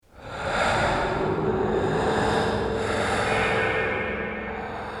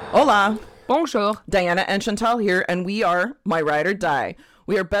Hola, Bonjour. Diana and Chantal here, and we are My Ride or Die.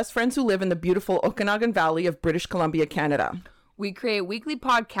 We are best friends who live in the beautiful Okanagan Valley of British Columbia, Canada. We create weekly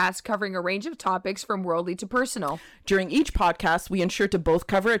podcasts covering a range of topics from worldly to personal. During each podcast, we ensure to both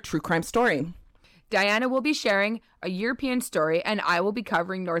cover a true crime story. Diana will be sharing a European story, and I will be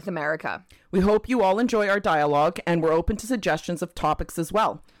covering North America. We hope you all enjoy our dialogue, and we're open to suggestions of topics as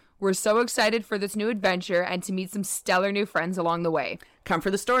well. We're so excited for this new adventure and to meet some stellar new friends along the way. Come for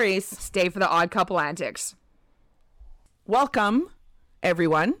the stories. Stay for the odd couple antics. Welcome,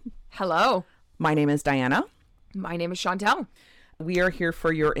 everyone. Hello. My name is Diana. My name is Chantal. We are here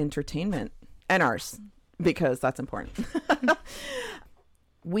for your entertainment and ours, because that's important.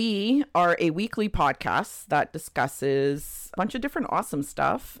 We are a weekly podcast that discusses a bunch of different awesome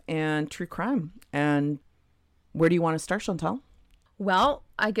stuff and true crime. And where do you want to start, Chantal? Well,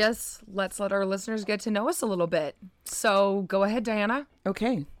 I guess let's let our listeners get to know us a little bit. So go ahead, Diana.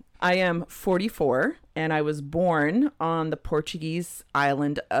 Okay. I am 44 and I was born on the Portuguese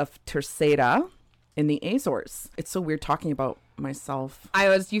island of Terceira in the Azores. It's so weird talking about myself.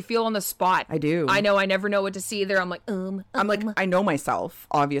 You feel on the spot. I do. I know. I never know what to see either. I'm like, I know myself,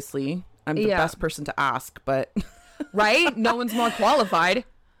 obviously. I'm the best person to ask, but right? No one's more qualified.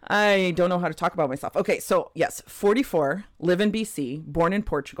 I don't know how to talk about myself. Okay, so yes, 44, live in BC, born in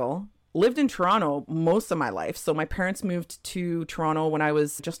Portugal, lived in Toronto most of my life. So my parents moved to Toronto when I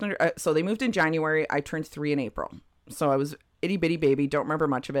was just under, so they moved in January. I turned 3 in April. So I was itty bitty baby, don't remember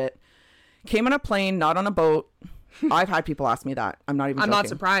much of it. Came on a plane, not on a boat. I've had people ask me that. I'm not even joking. I'm not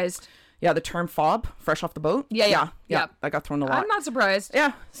surprised. Yeah, the term fob, fresh off the boat. Yeah. I got thrown a lot. I'm not surprised.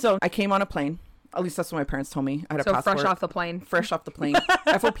 Yeah, so I came on a plane. At least that's what my parents told me. I had a So passport. fresh off the plane. Fresh off the plane.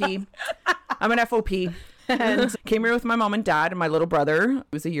 FOP. I'm an FOP. And came here with my mom and dad and my little brother, who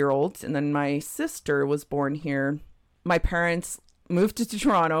was a year old. And then my sister was born here. My parents moved to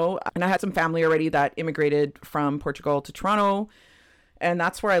Toronto. And I had some family already that immigrated from Portugal to Toronto. And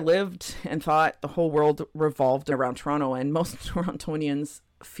that's where I lived and thought the whole world revolved around Toronto. And most Torontonians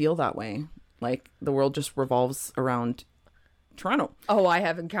feel that way. Like the world just revolves around Toronto. Oh, I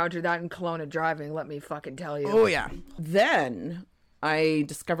have encountered that in Kelowna driving, let me fucking tell you. Oh, yeah. Then I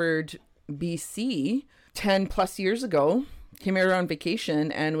discovered BC 10 plus years ago, came here on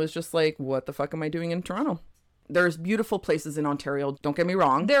vacation and was just like, what the fuck am I doing in Toronto? There's beautiful places in Ontario, don't get me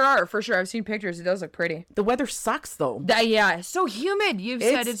wrong. There are, for sure. I've seen pictures. It does look pretty. The weather sucks, though. Yeah, it's so humid. You've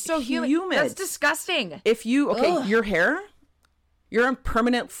said it's so humid. That's disgusting. If you, your hair, you're in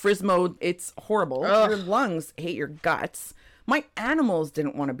permanent frizz mode. It's horrible. Ugh. Your lungs hate your guts. My animals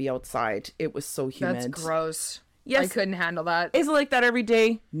didn't want to be outside. It was so humid. That's gross. Yes. I couldn't handle that. Is it like that every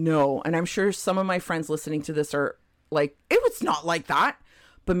day? No. And I'm sure some of my friends listening to this are like, it was not like that.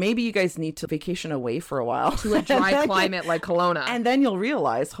 But maybe you guys need to vacation away for a while. To a dry climate like Kelowna. And then you'll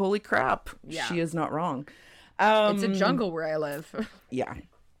realize, holy crap, Yeah. she is not wrong. It's a jungle where I live. Yeah.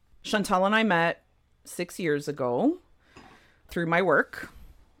 Chantal and I met 6 years ago through my work.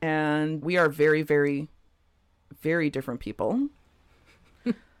 And we are very, very, very different people.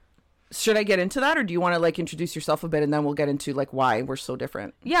 Should I get into that, or do you want to like introduce yourself a bit and then we'll get into like why we're so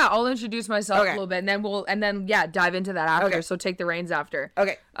different? Yeah, I'll introduce myself a little bit and then dive into that after. Okay. So take the reins after.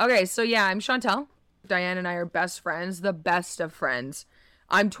 Okay. So yeah, I'm Chantal. Diane and I are best friends, the best of friends.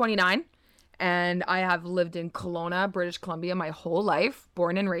 I'm 29 and I have lived in Kelowna, British Columbia my whole life,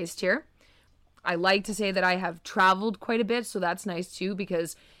 born and raised here. I like to say that I have traveled quite a bit, so that's nice too,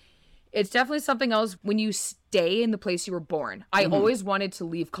 because it's definitely something else when you stay in the place you were born. I always wanted to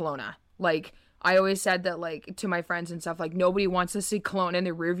leave Kelowna. Like, I always said that, like, to my friends and stuff, like, nobody wants to see Kelowna in the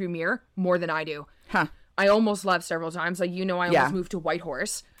rearview mirror more than I do. Huh. I almost left several times. Like, I almost moved to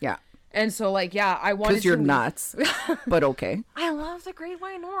Whitehorse. Yeah. And so, like, I wanted to Because you're leave. Nuts. But okay. I love the Great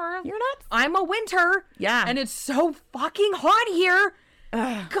White North. You're nuts. I'm a winter. Yeah. And it's so fucking hot here.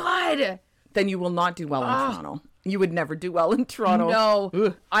 God. Then you will not do well in Toronto. You would never do well in Toronto. No,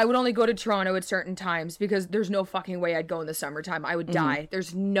 Ugh. I would only go to Toronto at certain times because there's no fucking way I'd go in the summertime. I would die.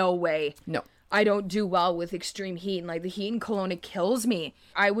 There's no way. No. I don't do well with extreme heat, and like the heat in Kelowna kills me.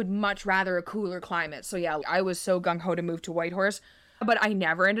 I would much rather a cooler climate. So yeah, I was so gung-ho to move to Whitehorse, but I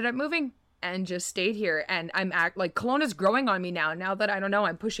never ended up moving and just stayed here. And I'm like Kelowna's growing on me now that I don't know,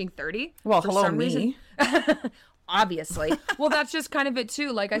 I'm pushing 30. Well, for hello some me. reason. Obviously. Well, that's just kind of it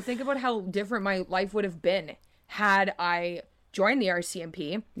too. Like, I think about how different my life would have been had I joined the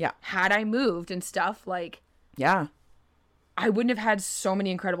RCMP. Yeah. Had I moved and stuff, like, Yeah. I wouldn't have had so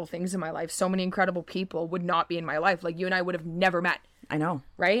many incredible things in my life. So many incredible people would not be in my life. Like, you and I would have never met. I know.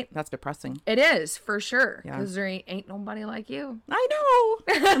 Right? That's depressing. It is, for sure. Yeah. Because there ain't nobody like you. I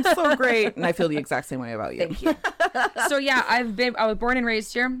know. I'm so great. And I feel the exact same way about you. Thank you. So yeah, I was born and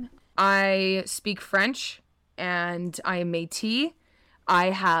raised here. I speak French and I am Métis.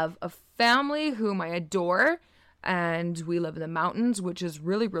 I have a family whom I adore, and we live in the mountains, which is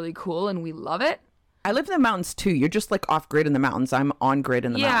really, really cool, and we love it. I live in the mountains too. You're just like off grid in the mountains. I'm on grid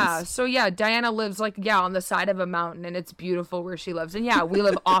in the mountains. So yeah, Diana lives like, on the side of a mountain, and it's beautiful where she lives. And yeah, we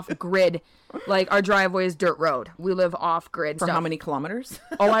live off grid. Like our driveway is dirt road. We live off grid. For how many kilometers?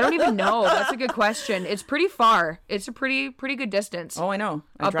 Oh, I don't even know. That's a good question. It's pretty far. It's a pretty good distance. Oh, I know.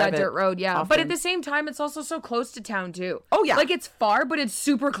 I up drive that dirt road, yeah. often. But at the same time, it's also so close to town too. Oh, yeah. Like it's far, but it's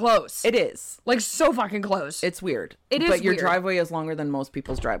super close. It is. Like so fucking close. It's weird. It is But your weird. driveway is longer than most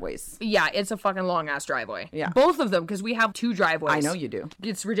people's driveways. Yeah, it's a fucking long ass driveway. Yeah. Both of them, because we have 2 driveways. I know you do.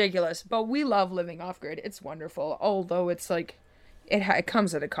 It's ridiculous, but we love living off grid. It's wonderful. Although it's like, it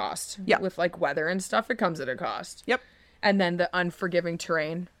comes at a cost. Yeah. With like weather and stuff, it comes at a cost. Yep. And then the unforgiving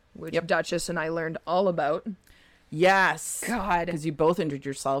terrain, which Duchess and I learned all about. Yes. God. Because you both injured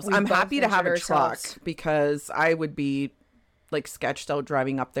yourselves. We I'm both happy to have a injured truck ourselves. because I would be like sketched out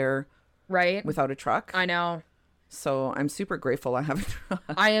driving up there Right? without a truck. I know. So I'm super grateful I have a truck.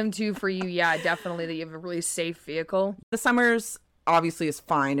 I am too for you. Yeah, definitely that you have a really safe vehicle. The summers obviously is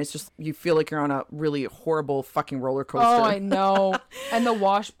fine. It's just you feel like you're on a really horrible fucking roller coaster. Oh, I know. And the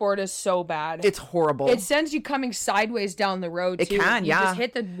washboard is so bad. It's horrible. It sends you coming sideways down the road, too. It can, You yeah. just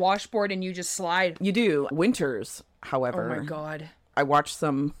hit the washboard and you just slide. You do. Winters, however. Oh, my God. I watch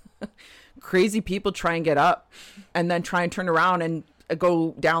some crazy people try and get up and then try and turn around and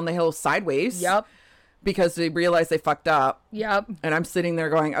go down the hill sideways. Yep. Because they realize they fucked up. Yep. And I'm sitting there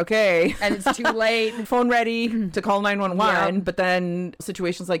going, okay. And it's too late. Phone ready to call 911. Yep. But then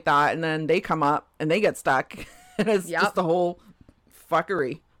situations like that, and then they come up and they get stuck. And it's just the whole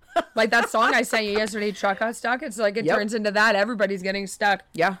fuckery. Like that song I sent you yesterday, Truck Got Stuck. It's like it turns into that. Everybody's getting stuck.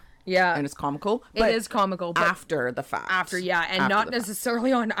 Yeah. Yeah. And it's comical. It But is comical. But after the fact. after, yeah. And After not the fact.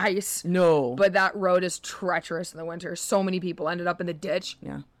 necessarily on ice. No. But that road is treacherous in the winter. So many people ended up in the ditch.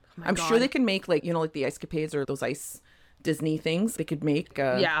 Yeah. my I'm God. sure they can make like, you know, like the Ice Capades or those ice Disney things. They could make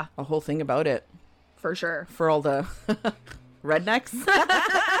a whole thing about it For sure. for all the rednecks.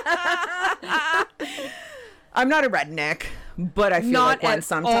 I'm not a redneck, but I feel Not like one at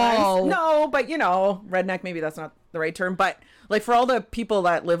sometimes. all. No, but you know, redneck, maybe that's not the right term, but like for all the people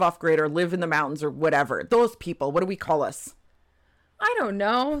that live off grid or live in the mountains or whatever, those people, what do we call us? I don't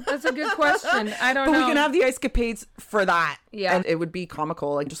know. That's a good question. I don't But know. we can have the Ice Capades for that. Yeah. And it would be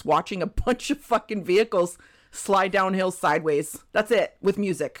comical, like just watching a bunch of fucking vehicles slide down hills sideways. That's it, with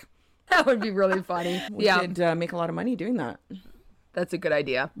music. That would be really funny. We could make a lot of money doing that. That's a good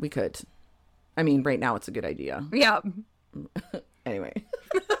idea. We could. I mean, right now it's a good idea. Yeah. Anyway.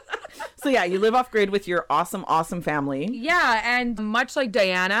 So yeah, you live off grid with your awesome, awesome family. Yeah, and much like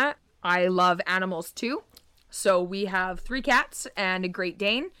Diana, I love animals too. So we have 3 cats and a Great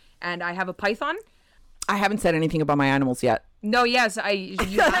Dane, and I have a python. I haven't said anything about my animals yet. No, yes,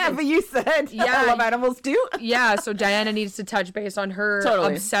 you haven't. But you said Yeah. I love animals too. Yeah, so Diana needs to touch base on her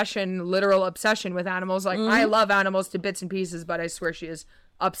Totally. obsession, literal obsession with animals. Like, I love animals to bits and pieces, but I swear she is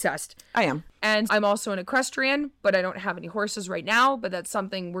obsessed. I am. And I'm also an equestrian, but I don't have any horses right now, but that's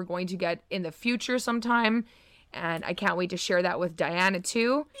something we're going to get in the future sometime. And I can't wait to share that with Diana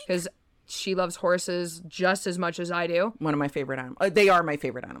too, because she loves horses just as much as I do. One of my favorite animals. They are my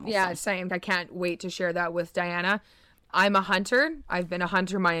favorite animals. Yeah, so. same. I can't wait to share that with Diana. I'm a hunter. I've been a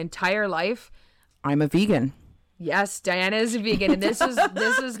hunter my entire life. I'm a vegan. Yes, Diana is a vegan, and this is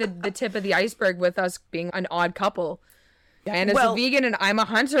the tip of the iceberg with us being an odd couple. Diana's a vegan and I'm a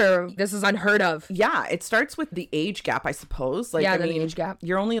hunter. This is unheard of. Yeah, it starts with the age gap, I suppose. Like, Yeah, I the mean, age gap.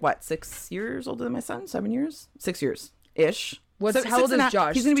 You're only what, 6 years older than my son? 7 years? 6 years ish. How old is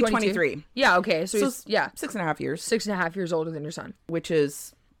Josh? He's gonna be 22? 23. Yeah, okay. So, So he's, yeah, 6.5 years, 6.5 years older than your son. which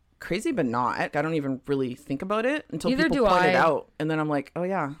is crazy, but not. I don't even really think about it until Neither people do point it I. out, and then I'm like, oh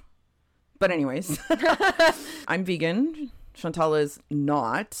yeah. But anyways, I'm vegan. Chantal is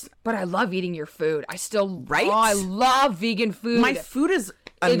not. But I love eating your food. I still, Right? Oh, I love vegan food. My food is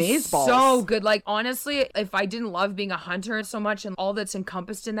It's amazeballs. so good. Like, honestly, if I didn't love being a hunter so much and all that's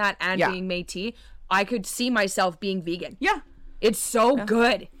encompassed in that and Yeah. being Métis, I could see myself being vegan. Yeah. It's so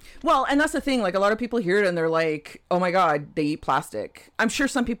good. Well, and that's the thing. Like, a lot of people hear it and they're like, oh my God, they eat plastic. I'm sure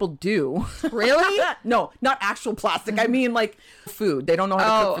some people do. Really? No, not actual plastic. I mean, like, food. They don't know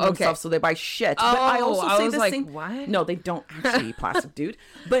how to cook for Oh, okay. themselves, so they buy shit. But I Oh, also I say was this like, thing. what? No, they don't actually eat plastic, dude.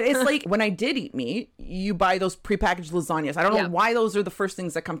 But it's like, when I did eat meat, you buy those prepackaged lasagnas. I don't know Yeah. why those are the first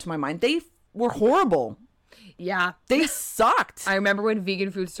things that come to my mind. They were horrible. Yeah. They sucked. I remember when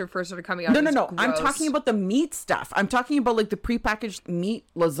vegan foods first started coming out. No. I'm talking about the meat stuff. I'm talking about like the prepackaged meat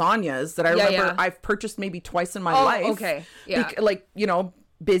lasagnas that I remember I've purchased maybe twice in my life. Okay. Yeah. Like, you know,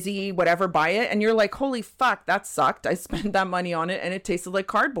 busy, whatever, buy it. And you're like, holy fuck, that sucked. I spent that money on it and it tasted like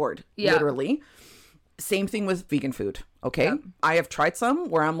cardboard. Yeah. Literally. Same thing with vegan food. Okay. Yeah. I have tried some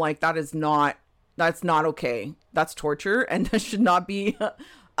where I'm like, that's not okay. That's torture. And that should not be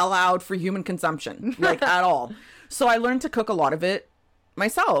allowed for human consumption, like at all. So I learned to cook a lot of it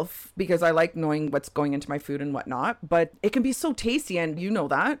myself because I like knowing what's going into my food and whatnot, but it can be so tasty, and you know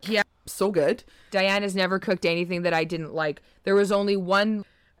that. Yeah. So good. Diana's never cooked anything that I didn't like. There was only one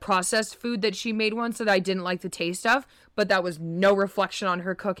processed food that she made once that I didn't like the taste of, but that was no reflection on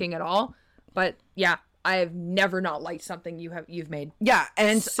her cooking at all. But yeah, I have never not liked something you've made. Yeah,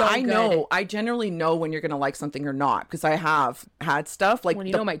 and so I generally know when you're gonna like something or not, because I have had stuff like when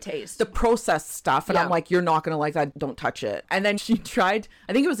you know my taste, the processed stuff, and I'm like, you're not gonna like that, don't touch it. And then she tried,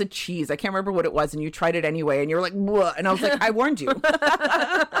 I think it was a cheese, I can't remember what it was, and you tried it anyway, and you were like, "What?" And I was like, I warned you.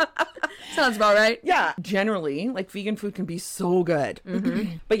 Sounds about right. Yeah, generally, like vegan food can be so good.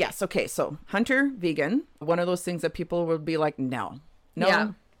 Mm-hmm. But yes, okay, so Hunter vegan, one of those things that people would be like, no.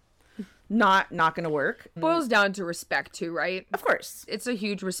 Yeah. Not gonna work. Boils down to respect too, right? Of course. It's a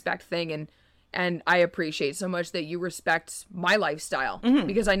huge respect thing, and I appreciate so much that you respect my lifestyle,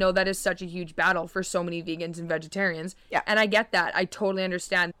 because I know that is such a huge battle for so many vegans and vegetarians. Yeah. And I get that. I totally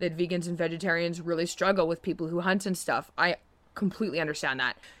understand that vegans and vegetarians really struggle with people who hunt and stuff. I completely understand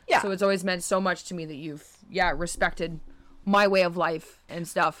that. Yeah. So it's always meant so much to me that you've respected my way of life and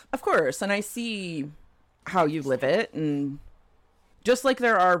stuff. Of course. And I see how you live it, and just like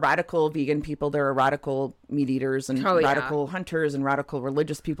there are radical vegan people, there are radical meat eaters and radical hunters and radical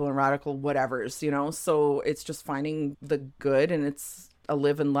religious people and radical whatevers, you know? So it's just finding the good, and it's a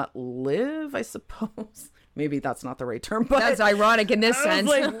live and let live, I suppose. Maybe that's not the right term, but that's ironic in this sense.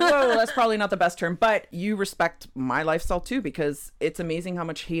 Like, whoa, that's probably not the best term, but you respect my lifestyle too, because it's amazing how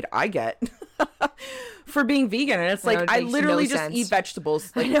much hate I get for being vegan. And it's like, I literally just eat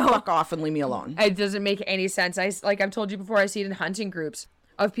vegetables. Like, fuck off and leave me alone. It doesn't make any sense. Like I've told you before, I see it in hunting groups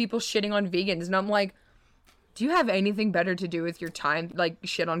of people shitting on vegans, and I'm like, do you have anything better to do with your time? Like,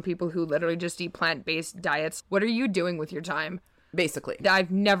 shit on people who literally just eat plant-based diets. What are you doing with your time? Basically.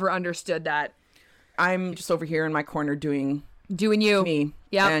 I've never understood that. I'm just over here in my corner doing you. Me.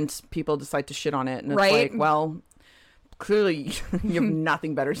 Yeah. And people decide to shit on it. And it's like, well, clearly you have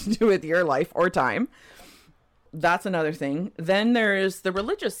nothing better to do with your life or time. That's another thing. Then there's the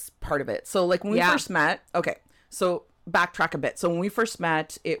religious part of it. So like when we first met, okay, so backtrack a bit. So when we first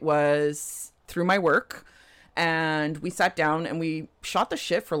met, it was through my work. And we sat down and we shot the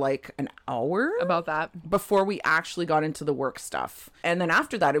shit for like an hour about that before we actually got into the work stuff. And then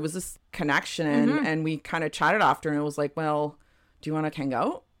after that, it was this connection, and we kind of chatted after, and it was like, well, do you want to hang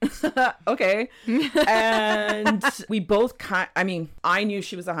out? Okay. And we both I knew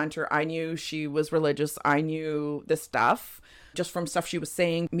she was a hunter. I knew she was religious. I knew this stuff just from stuff she was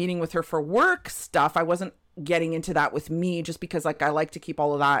saying, meeting with her for work stuff. I wasn't getting into that with me just because like I like to keep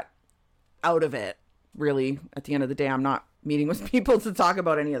all of that out of it. Really, at the end of the day, I'm not meeting with people to talk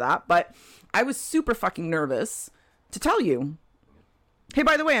about any of that, but I was super fucking nervous to tell you, hey,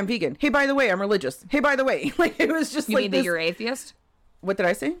 by the way, I'm vegan. Hey, by the way, I'm religious. Hey, by the way, like it was just you like mean that you're atheist? What did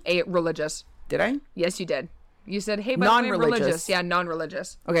I say? Religious. Did I? Yes, you did. You said, hey, by the way, I'm religious. Yeah,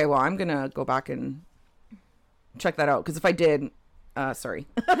 non-religious. Okay, well, I'm gonna go back and check that out, because if I did, sorry.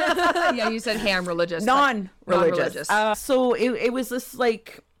 Yeah, you said, hey, I'm religious. Non-religious. So it was this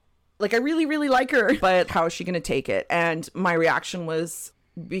like I really, really like her, but how is she going to take it? And my reaction was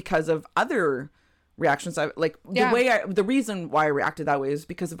because of other reactions. The reason why I reacted that way is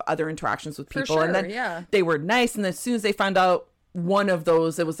because of other interactions with people. For sure, and then they were nice. And as soon as they found out one of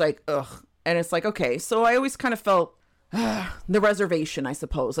those, it was like, ugh. And it's like, okay. So I always kind of felt the reservation, I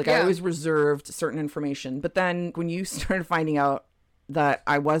suppose. Like I always reserved certain information. But then when you started finding out that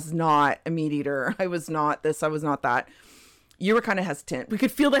I was not a meat eater, I was not this, I was not that, you were kind of hesitant. We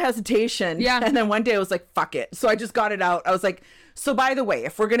could feel the hesitation. Yeah. And then one day I was like, fuck it. So I just got it out. I was like, so by the way,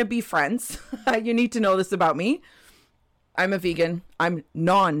 if we're going to be friends, you need to know this about me. I'm a vegan. I'm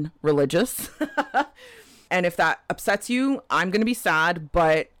non-religious. And if that upsets you, I'm going to be sad,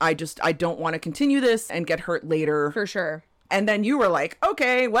 but I don't want to continue this and get hurt later. For sure. And then you were like,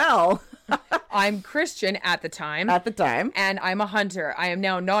 okay, well. I'm Christian at the time. And I'm a hunter. I am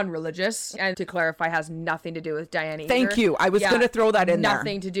now non-religious. And to clarify, has nothing to do with Diana either. Thank you. I was going to throw that in there.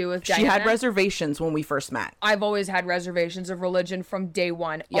 Nothing to do with Diana. She had reservations when we first met. I've always had reservations of religion from day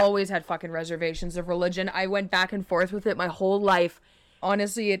one. Yep. Always had fucking reservations of religion. I went back and forth with it my whole life.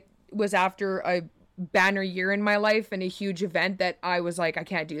 Honestly, it was after I banner year in my life and a huge event that I was like, I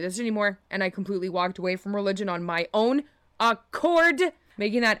can't do this anymore. And I completely walked away from religion on my own accord,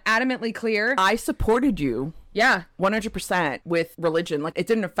 making that adamantly clear. I supported you. Yeah. 100% with religion. Like, it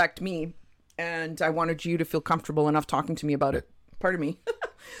didn't affect me. And I wanted you to feel comfortable enough talking to me about it. Pardon me.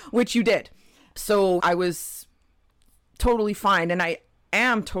 Which you did. So I was totally fine. And I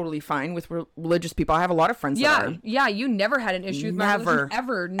am totally fine with religious people. I have a lot of friends that are. Yeah, you never had an issue with my Never. religion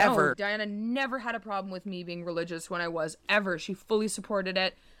ever. No, Ever. Diana never had a problem with me being religious when I was ever. She fully supported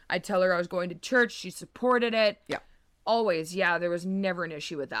it. I'd tell her I was going to church. She supported it. Yeah. Always. Yeah, there was never an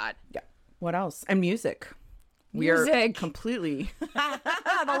issue with that. Yeah. What else? And music. We are Music. completely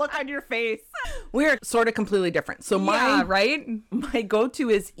the look on your face. We are sort of completely different. So Yeah, right? my go-to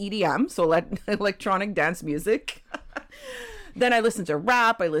is EDM, so electronic dance music. Then I listen to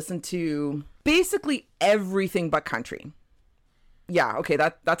rap. I listen to basically everything but country. Yeah, okay,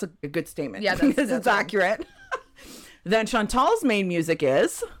 that's a good statement. Yeah, because it's accurate. Then Chantal's main music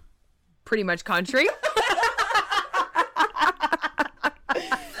is Pretty much country.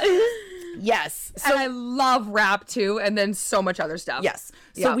 yes. And I love rap too, and then so much other stuff. Yes.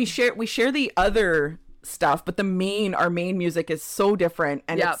 So Yeah. we share the other stuff, but our main music is so different.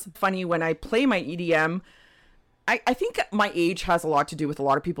 And Yeah. it's funny when I play my EDM, I think my age has a lot to do with a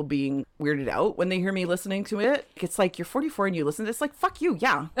lot of people being weirded out when they hear me listening to it. It's like, you're 44 and you listen to this, like, fuck you.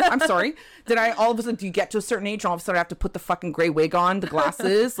 Yeah. I'm sorry. Did I all of a sudden, do you get to a certain age and all of a sudden I have to put the fucking gray wig on, the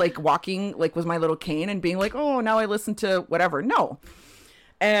glasses, like walking like with my little cane and being like, oh, now I listen to whatever. No.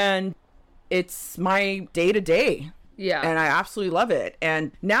 And it's my day to day. Yeah. And I absolutely love it.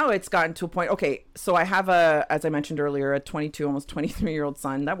 And now it's gotten to a point. Okay. So I have as I mentioned earlier, a 22, almost 23-year-old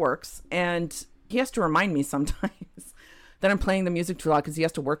son that works. And he has to remind me sometimes that I'm playing the music too loud because he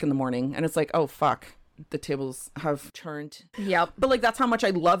has to work in the morning. And it's like, oh, fuck. The tables have turned. Yep. But like, that's how much I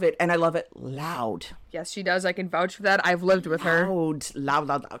love it. And I love it loud. Yes, she does. I can vouch for that. I've lived with her.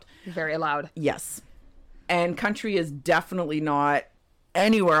 Loud. Very loud. Yes. And country is definitely not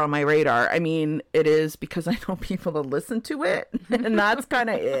anywhere on my radar. I mean, it is because I know people that listen to it. And that's kind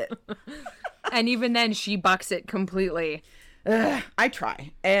of it. And even then, she bucks it completely. I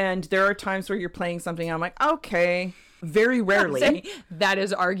try. And there are times where you're playing something and I'm like, okay. Very rarely. That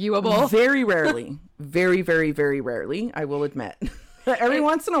is arguable. Very rarely. Very, very, very rarely, I will admit. Every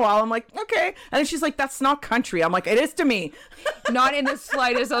once in a while, I'm like, okay. And then she's like, that's not country. I'm like, it is to me. Not in the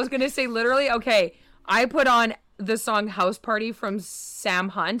slightest. I was going to say literally, okay, I put on the song House Party from Sam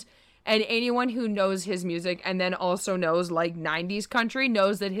Hunt. And anyone who knows his music and then also knows like 90s country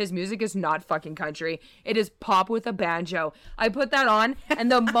knows that his music is not fucking country. It is pop with a banjo. I put that on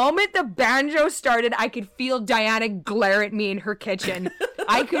and the moment the banjo started, I could feel Diana glare at me in her kitchen.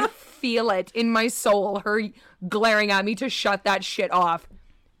 I could feel it in my soul, her glaring at me to shut that shit off.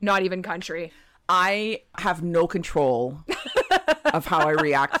 Not even country. I have no control of how I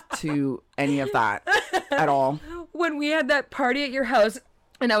react to any of that at all. When we had that party at your house,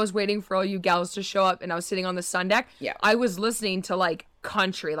 and I was waiting for all you gals to show up and I was sitting on the sun deck. Yeah. I was listening to like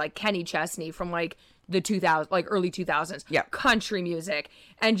country, like Kenny Chesney from like the 2000s, like early 2000s. Yeah. Country music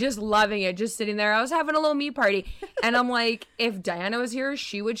and just loving it. Just sitting there. I was having a little me party. And I'm like, if Diana was here,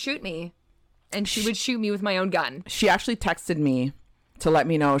 she would shoot me. And she would shoot me with my own gun. She actually texted me to let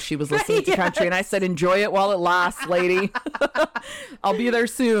me know she was listening to country. And I said, enjoy it while it lasts, lady. I'll be there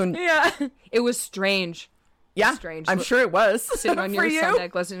soon. Yeah. It was strange. Yeah, Strange. I'm sure it was. Sitting on for your you. sun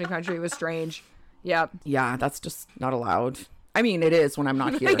deck listening to country was strange. Yeah. Yeah, that's just not allowed. I mean, it is when I'm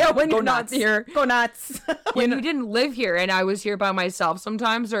not here. Yeah, when Go you're nuts. not here. Go nuts. When you didn't live here and I was here by myself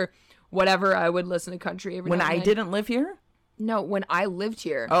sometimes or whatever, I would listen to country every When now and I then. didn't live here? No, when I lived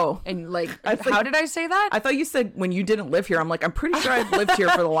here. Oh. And like, thought- how did I say that? I thought you said when you didn't live here. I'm like, I'm pretty sure I've lived here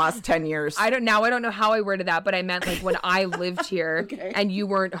for the last 10 years. I don't know how I worded that, but I meant like when I lived here and you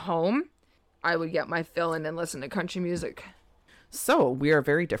weren't home, I would get my fill in and listen to country music. So we are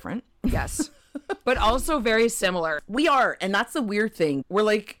very different. Yes. But also very similar. We are. And that's the weird thing. We're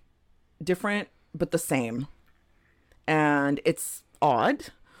like different, but the same. And it's odd.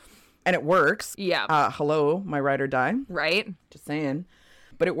 And it works. Yeah. Hello, my ride or die. Right? Just saying.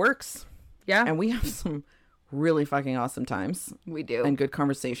 But it works. Yeah. And we have some really fucking awesome times. We do. And good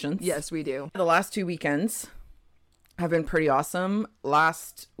conversations. Yes, we do. The last 2 weekends have been pretty awesome.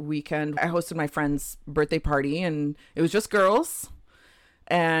 Last weekend, I hosted my friend's birthday party and it was just girls.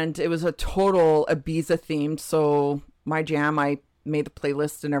 And it was a total Ibiza themed. So my jam, I made the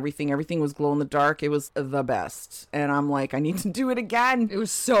playlist and everything. Everything was glow in the dark. It was the best. And I'm like, I need to do it again. It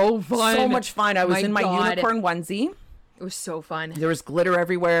was so fun. So much fun. I was in my God. unicorn onesie. It was so fun. There was glitter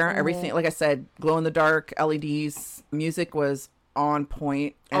everywhere. Everything, like I said, glow in the dark, LEDs. Music was on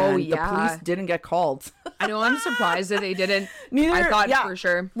point, Oh, and yeah. the police didn't get called. I know, I'm surprised that they didn't. Neither. I thought yeah. for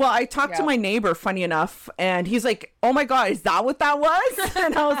sure. Well, I talked to Yeah. my neighbor, funny enough, and he's like, "Oh my God, is that what that was?"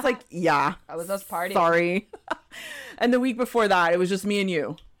 And I was like, "Yeah, That was us partying. sorry." And the week before that, it was just me and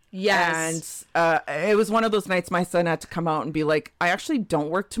you. Yes. And it was one of those nights my son had to come out and be like, "I actually don't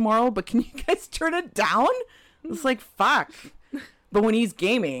work tomorrow, but can you guys turn it down?" It's like, fuck. But when he's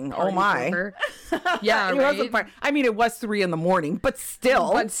gaming, oh my. Pooper. Yeah, It right? wasn't fun. I mean, it was 3 a.m, but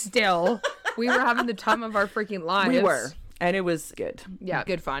still. But still, we were having the time of our freaking lives. We were. And it was good. Yeah,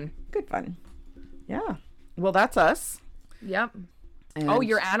 good fun. Good fun. Yeah. Well, that's us. Yep. And- Oh,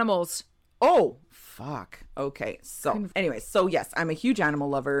 your animals. Oh, fuck. Okay. So, anyways, so yes, I'm a huge animal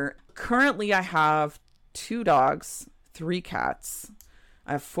lover. Currently, I have 2 dogs, 3 cats.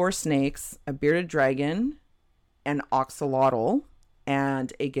 I have 4 snakes, a bearded dragon, an axolotl,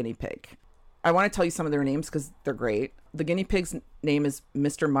 and a guinea pig. I want to tell you some of their names because they're great. The guinea pig's name is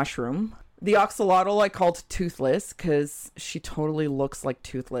Mr. Mushroom. The axolotl I called Toothless because she totally looks like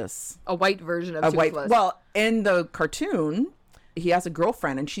Toothless. A white version of A Toothless. white. Well, in the cartoon, he has a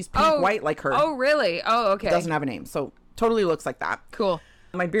girlfriend and she's pink white like her. Oh, really? Oh, okay. Doesn't have a name, so totally looks like that. Cool.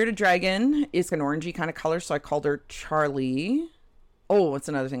 My bearded dragon is an orangey kind of color, so I called her Charlie. Oh, it's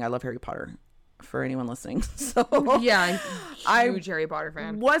another thing. I love Harry Potter. For anyone listening, so Yeah, I huge Harry Potter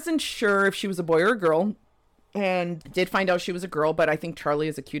fan. wasn't sure if she was a boy or a girl, and did find out she was a girl. But I think Charlie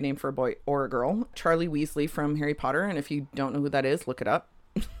is a cute name for a boy or a girl. Charlie Weasley from Harry Potter, and if you don't know who that is, look it up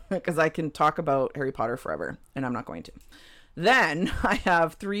because I can talk about Harry Potter forever, and I'm not going to. Then I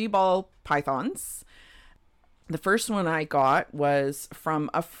have 3 ball pythons. The first one I got was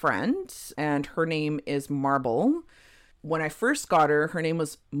from a friend, and her name is Marble. When I first got her, her name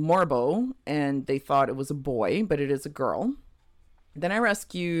was Morbo, and they thought it was a boy, but it is a girl. Then I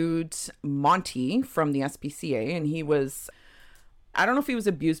rescued Monty from the SPCA, and he was, I don't know if he was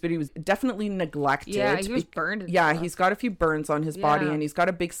abused, but he was definitely neglected. Yeah, he was burned. and Yeah, stuff. he's got a few burns on his body, Yeah. and he's got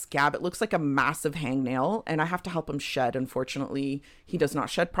a big scab. It looks like a massive hangnail, and I have to help him shed. Unfortunately, he does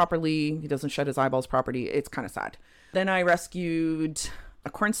not shed properly. He doesn't shed his eyeballs properly. It's kind of sad. Then I rescued a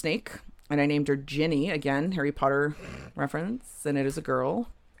corn snake, and I named her Ginny, again, Harry Potter reference, and it is a girl.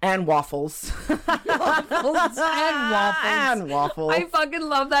 And Waffles. Waffles and waffles. And Waffles. I fucking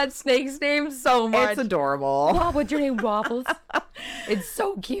love that snake's name so much. It's adorable. Wow, what's your name? Waffles. It's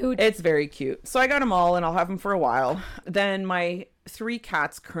so cute. It's very cute. So I got them all, and I'll have them for a while. Then my 3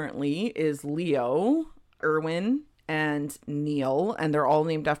 cats currently is Leo, Erwin, and Neil, and they're all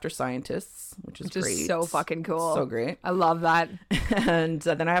named after scientists, which is Just great. so fucking cool. So great. I love that. And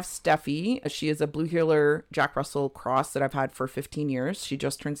then I have Steffi. She is a Blue Heeler Jack Russell cross that I've had for 15 years. She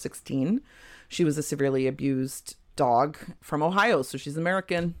just turned 16. She was a severely abused dog from Ohio, so she's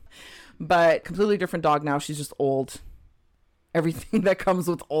American, but completely different dog now. She's just old. Everything that comes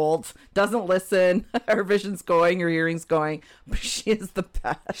with old. Doesn't listen. Her vision's going, her hearing's going, but she is the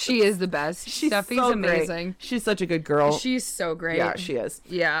best. She is the best. She's Steffi's so great. amazing. She's such a good girl. She's so great. Yeah, she is.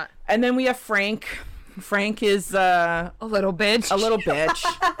 Yeah. And then we have Frank. Frank is A little bitch. a little bitch.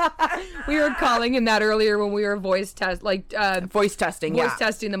 We were calling him that earlier when we were voice Voice testing, yeah.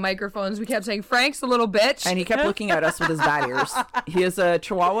 testing the microphones. We kept saying, Frank's a little bitch. And he kept looking at us with his bad ears. He is a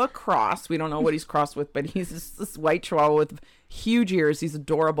Chihuahua cross. We don't know what he's crossed with, but he's just this white Chihuahua with huge ears. He's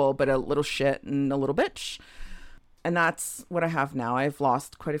adorable, but a little shit and a little bitch. And that's what I have now. I've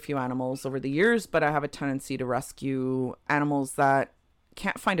lost quite a few animals over the years, but I have a tendency to rescue animals that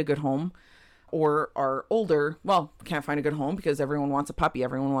can't find a good home or are older. Well, can't find a good home because everyone wants a puppy.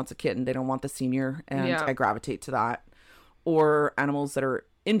 Everyone wants a kitten. They don't want the senior. And Yeah. I gravitate to that. Or animals that are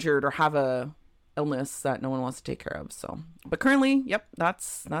injured or have a illness that no one wants to take care of. So, but currently, yep,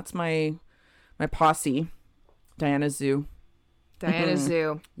 that's my posse. Diana Zoo. Diana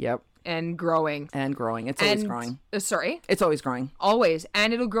Zoo. Yep. And growing. And growing. It's always growing. Sorry? It's always growing. Always.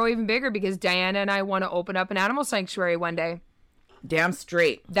 And it'll grow even bigger because Diana and I want to open up an animal sanctuary one day. Damn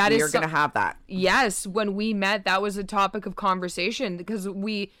straight. That we is are going to have that. Yes, when we met, that was a topic of conversation because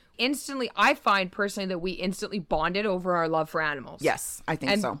I find personally that we instantly bonded over our love for animals. Yes, I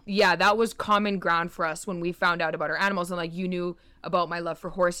think And so. yeah, that was common ground for us when we found out about our animals. And like you knew about my love for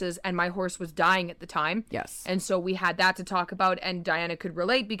horses, and my horse was dying at the time. Yes. And so we had that to talk about, and Diana could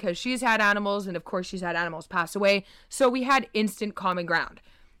relate because she's had animals, and of course she's had animals pass away. So we had instant common ground.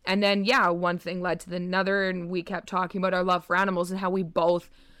 And then, yeah, one thing led to another, and we kept talking about our love for animals and how we both,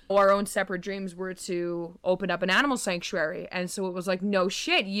 our own separate dreams were to open up an animal sanctuary. And so it was like, no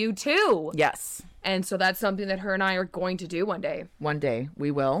shit, you too. Yes. And so that's something that her and I are going to do one day. One day we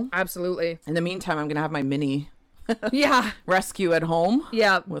will. Absolutely. In the meantime, I'm going to have my mini Yeah. rescue at home.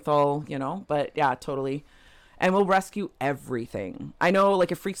 Yeah. With all, but yeah, totally. and we'll rescue everything. I know,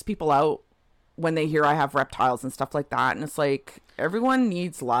 like, it freaks people out when they hear I have reptiles and stuff like that. And it's like, everyone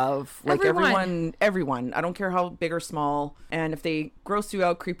needs love. Like, everyone. I don't care how big or small. And if they gross you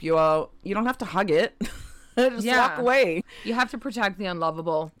out, creep you out, you don't have to hug it. Just walk away. You have to protect the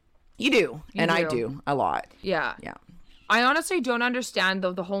unlovable. You do. I do a lot. Yeah. Yeah. I honestly don't understand,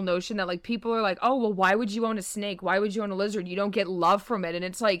 though, the whole notion that, like, people are like, oh, well, why would you own a snake? Why would you own a lizard? You don't get love from it. And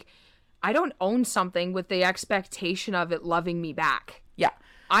it's like, I don't own something with the expectation of it loving me back. Yeah.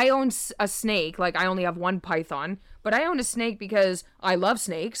 I own a snake. Like, I only have one python, but I own a snake because I love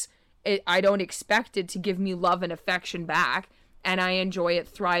snakes. I don't expect it to give me love and affection back. And I enjoy it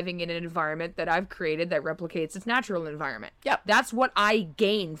thriving in an environment that I've created that replicates its natural environment. Yep. That's what I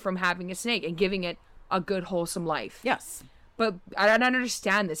gain from having a snake and giving it a good, wholesome life. Yes. But I don't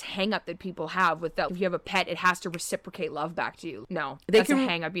understand this hang up that people have with that. If you have a pet, it has to reciprocate love back to you. No, that's a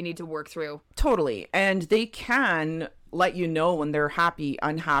hang up you need to work through. Totally. And they can let you know when they're happy,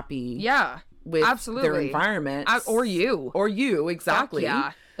 unhappy. Yeah. With absolutely. their environment. Or you. Or you, exactly. Fuck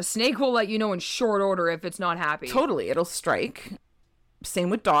yeah. A snake will let you know in short order if it's not happy. Totally. It'll strike.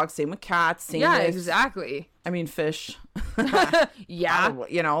 Same with dogs, same with cats, same with... exactly. I mean, fish. Yeah.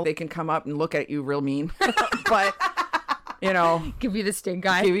 Probably, you know, they can come up and look at you real mean. But, you know. Give you the stink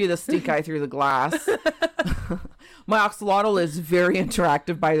eye. Give you the stink eye through the glass. My axolotl is very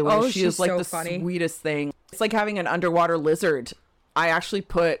interactive, by the way. Oh, she is like so the funny. Sweetest thing. It's like having an underwater lizard. I actually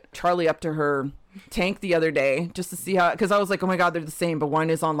put Charlie up to her tank the other day just to see how, because I was like, oh my God, they're the same, but one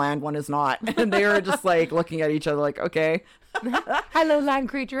is on land, one is not. And they were just like looking at each other like, okay. Hello, land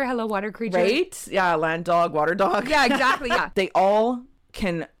creature. Hello, water creature. Right? Yeah, land dog, water dog. Yeah, exactly. Yeah. They all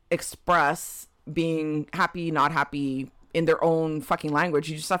can express being happy, not happy in their own fucking language.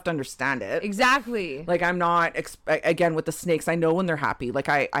 You just have to understand it. Exactly. Like, I'm not, again, with the snakes, I know when they're happy. Like,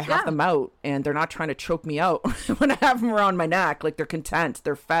 I have them out and they're not trying to choke me out when I have them around my neck. Like, they're content,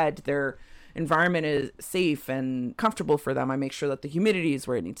 they're fed, their environment is safe and comfortable for them. I make sure that the humidity is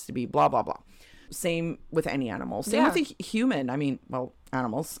where it needs to be, blah, blah, blah. Same with any animal. Same with a human. I mean, well,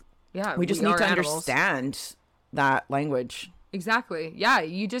 animals. Yeah. We just need to understand that language. Exactly. Yeah.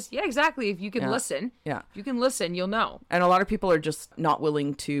 Exactly. If you can listen. Yeah. If you can listen, you'll know. And a lot of people are just not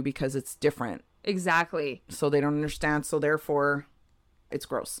willing to because it's different. Exactly. So they don't understand. So therefore, it's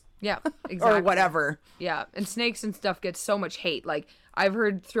gross. Yeah. Exactly. Or whatever. Yeah. And snakes and stuff get so much hate. Like, I've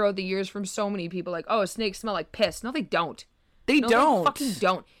heard throughout the years from so many people, like, oh, snakes smell like piss. No, they don't. They don't. They fucking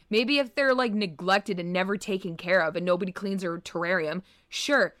don't. Maybe if they're, like, neglected and never taken care of and nobody cleans their terrarium,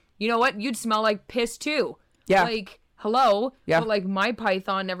 sure. You know what? You'd smell like piss too. Yeah. Like, hello? Yeah. But, like, my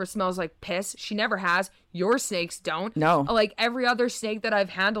python never smells like piss. She never has. Your snakes don't. No. Like, every other snake that I've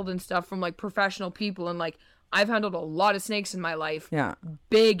handled and stuff from, like, professional people, and, like, I've handled a lot of snakes in my life. Yeah.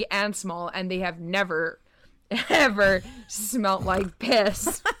 Big and small, and they have never, ever smelled like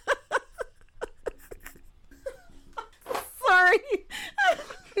piss. Sorry.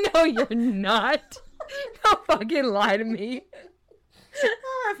 No, you're not. Don't fucking lie to me.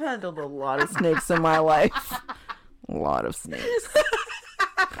 I've handled a lot of snakes in my life. A lot of snakes.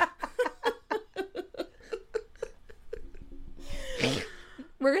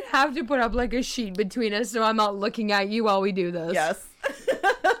 We're gonna have to put up like a sheet between us so I'm not looking at you while we do this. Yes.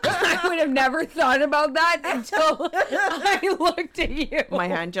 I would have never thought about that until I looked at you. My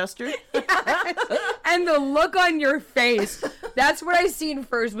hand gesture. And the look on your face. That's what I seen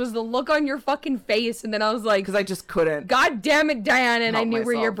first, was the look on your fucking face. And then I was like, Because I just couldn't. God damn it, Diana. And I knew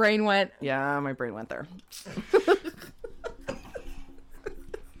where your brain went. Yeah, my brain went there.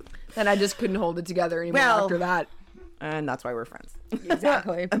 And I just couldn't hold it together anymore after that. And that's why we're friends.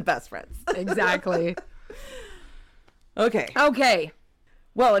 Exactly. Best friends. Exactly. Okay.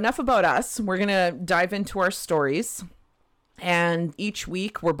 Well, enough about us. We're going to dive into our stories. And each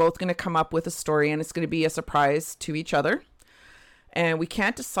week, we're both going to come up with a story, and it's going to be a surprise to each other. And we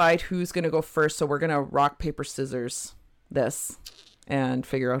can't decide who's going to go first, so we're going to rock, paper, scissors this and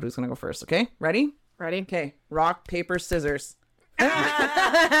figure out who's going to go first. Okay? Ready? Ready? Okay. Rock, paper, scissors.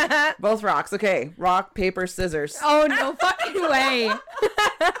 Both rocks. Okay. Rock, paper, scissors. Oh, no fucking way.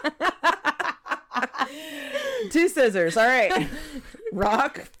 2 scissors. All right.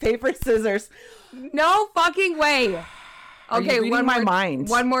 Rock, paper, scissors. No fucking way. Okay, reading my mind?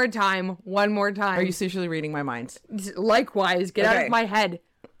 One more time. Are you seriously reading my mind? Likewise. Get out of my head.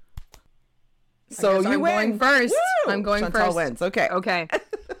 So you I'm win. going first. Woo! I'm going Chantal first. wins. Okay. Okay.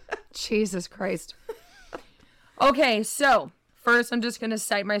 Jesus Christ. Okay, so first I'm just going to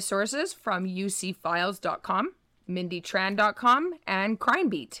cite my sources from ucfiles.com, mindytran.com, and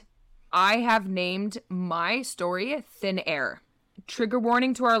CrimeBeat. I have named my story Thin Air. Trigger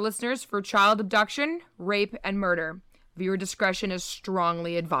warning to our listeners for child abduction, rape, and murder. Viewer discretion is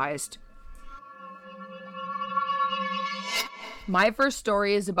strongly advised. My first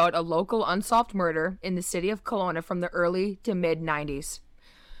story is about a local unsolved murder in the city of Kelowna from the early to mid-90s.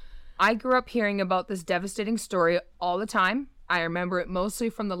 I grew up hearing about this devastating story all the time. I remember it mostly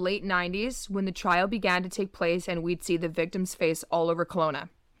from the late 90s when the trial began to take place and we'd see the victim's face all over Kelowna.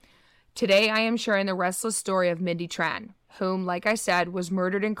 Today, I am sharing the restless story of Mindy Tran, whom, like I said, was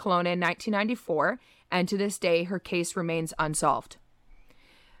murdered in Kelowna in 1994, and to this day, her case remains unsolved.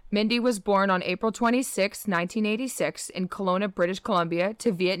 Mindy was born on April 26, 1986, in Kelowna, British Columbia,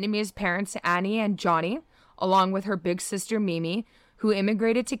 to Vietnamese parents Annie and Johnny, along with her big sister Mimi, who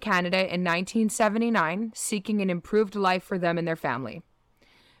immigrated to Canada in 1979, seeking an improved life for them and their family.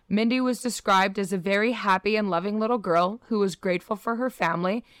 Mindy was described as a very happy and loving little girl who was grateful for her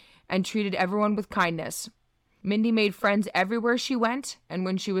family and treated everyone with kindness. Mindy made friends everywhere she went, and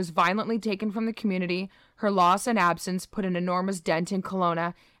when she was violently taken from the community, her loss and absence put an enormous dent in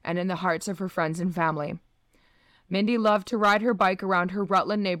Kelowna and in the hearts of her friends and family. Mindy loved to ride her bike around her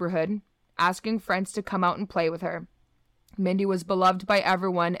Rutland neighborhood, asking friends to come out and play with her. Mindy was beloved by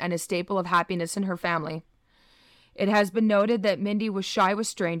everyone and a staple of happiness in her family. It has been noted that Mindy was shy with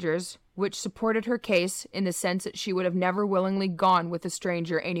strangers, which supported her case in the sense that she would have never willingly gone with a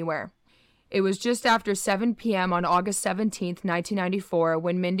stranger anywhere. It was just after 7 p.m. on August 17, 1994,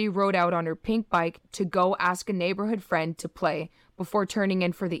 when Mindy rode out on her pink bike to go ask a neighborhood friend to play before turning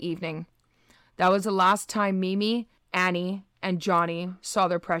in for the evening. That was the last time Mimi, Annie, and Johnny saw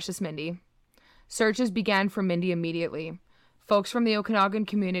their precious Mindy. Searches began for Mindy immediately. Folks from the Okanagan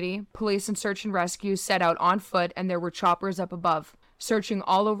community, police and search and rescue set out on foot, and there were choppers up above, searching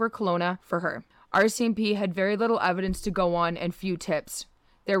all over Kelowna for her. RCMP had very little evidence to go on and few tips.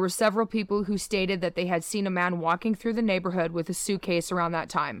 There were several people who stated that they had seen a man walking through the neighborhood with a suitcase around that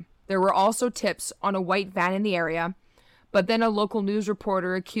time. There were also tips on a white van in the area, but then a local news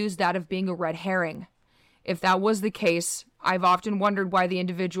reporter accused that of being a red herring. If that was the case, I've often wondered why the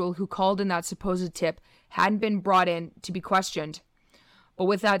individual who called in that supposed tip hadn't been brought in to be questioned. But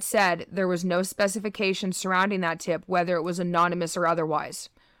with that said, there was no specification surrounding that tip, whether it was anonymous or otherwise.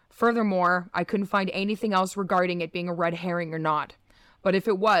 Furthermore, I couldn't find anything else regarding it being a red herring or not. But if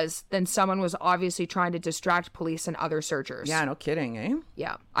it was, then someone was obviously trying to distract police and other searchers. Yeah, no kidding, eh?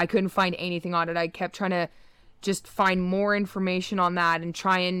 Yeah, I couldn't find anything on it. I kept trying to just find more information on that and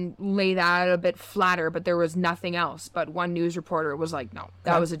try and lay that out a bit flatter, but there was nothing else. But one news reporter was like, no,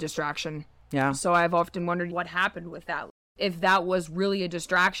 that was a distraction. Yeah. So I've often wondered what happened with that. If that was really a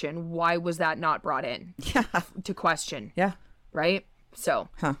distraction, why was that not brought in? Yeah. To question. Yeah. Right? So.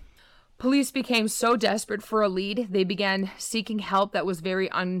 Police became so desperate for a lead, they began seeking help that was very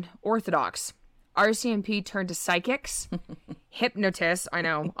unorthodox. RCMP turned to psychics, hypnotists,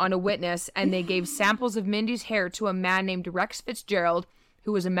 on a witness, and they gave samples of Mindy's hair to a man named Rex Fitzgerald,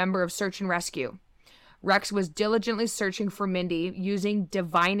 who was a member of Search and Rescue. Rex was diligently searching for Mindy using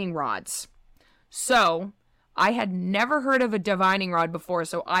divining rods. So, I had never heard of a divining rod before,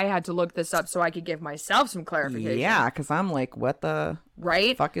 so I had to look this up so I could give myself some clarification. Yeah, because I'm like, what the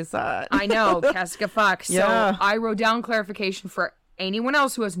fuck is that? I know, Casca fuck. So Yeah. I wrote down clarification for anyone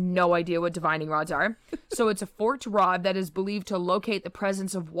else who has no idea what divining rods are. So it's a forked rod that is believed to locate the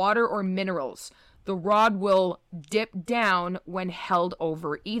presence of water or minerals. The rod will dip down when held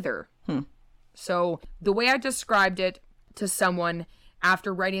over either. So the way I described it to someone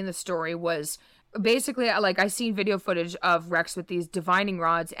after writing the story was basically, like, I seen video footage of Rex with these divining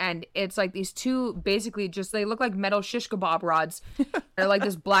rods, and it's like these two, basically just, they look like metal shish kebab rods. They're like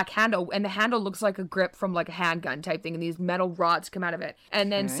this black handle, and the handle looks like a grip from like a handgun type thing, and these metal rods come out of it. And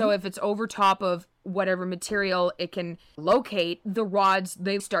then so if it's over top of whatever material it can locate, the rods,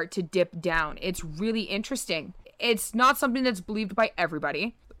 they start to dip down. It's really interesting. It's not something that's believed by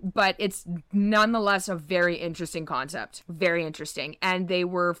everybody, but it's nonetheless a very interesting concept. Very interesting. And they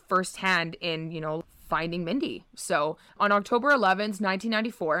were firsthand in, finding Mindy. So on October 11th,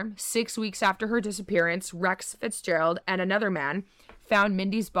 1994, 6 weeks after her disappearance, Rex Fitzgerald and another man found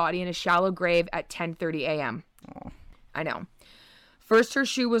Mindy's body in a shallow grave at 10:30 a.m. Oh. I know. First, her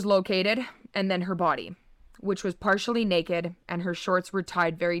shoe was located, and then her body, which was partially naked, and her shorts were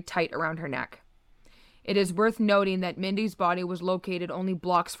tied very tight around her neck. It is worth noting that Mindy's body was located only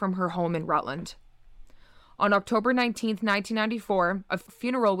blocks from her home in Rutland. On October 19th, 1994, a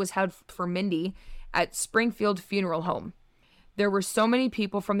funeral was held for Mindy at Springfield Funeral Home. There were so many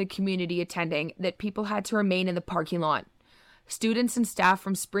people from the community attending that people had to remain in the parking lot. Students and staff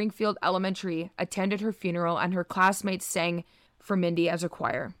from Springfield Elementary attended her funeral, and her classmates sang for Mindy as a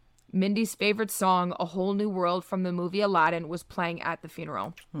choir. Mindy's favorite song, A Whole New World from the movie Aladdin, was playing at the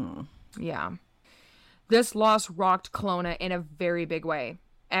funeral. Yeah. This loss rocked Kelowna in a very big way.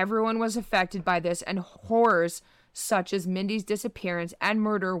 Everyone was affected by this, and horrors such as Mindy's disappearance and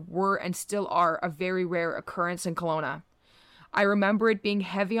murder were and still are a very rare occurrence in Kelowna. I remember it being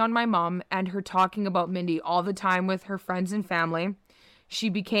heavy on my mom and her talking about Mindy all the time with her friends and family. She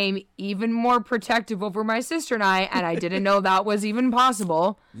became even more protective over my sister and I didn't know that was even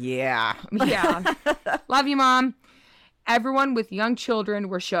possible. Yeah. Yeah. Love you, Mom. Everyone with young children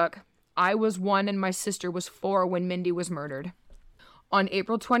were shook. I was 1 and my sister was 4 when Mindy was murdered. On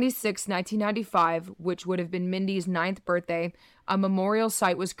April 26, 1995, which would have been Mindy's 9th birthday, a memorial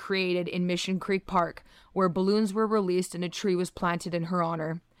site was created in Mission Creek Park, where balloons were released and a tree was planted in her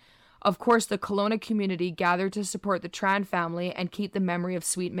honor. Of course, the Kelowna community gathered to support the Tran family and keep the memory of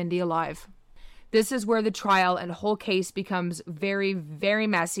sweet Mindy alive. This is where the trial and whole case becomes very, very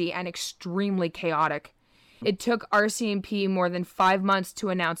messy and extremely chaotic. It took RCMP more than 5 months to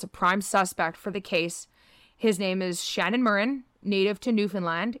announce a prime suspect for the case. His name is Shannon Murren, native to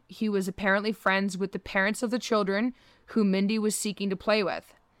Newfoundland. He was apparently friends with the parents of the children who Mindy was seeking to play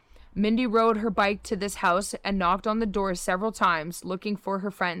with. Mindy rode her bike to this house and knocked on the door several times looking for her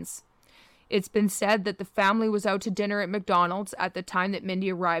friends. It's been said that the family was out to dinner at McDonald's at the time that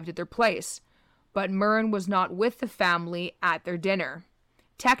Mindy arrived at their place, but Murren was not with the family at their dinner.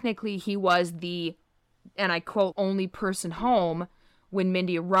 Technically, he was the, and I quote, only person home when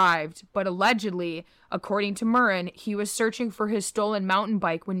Mindy arrived, but allegedly, according to Murren, he was searching for his stolen mountain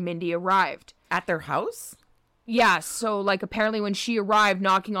bike when Mindy arrived. At their house? Yeah, so like apparently when she arrived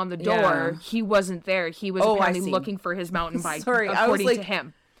knocking on the door, he wasn't there. He was apparently looking for his mountain bike, according to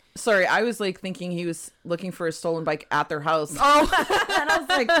him. Sorry, I was like thinking he was looking for a stolen bike at their house. Oh, and I was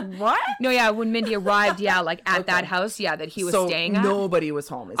like, what? No, yeah, when Mindy arrived, yeah, like at that house, yeah, that he was staying at. Nobody was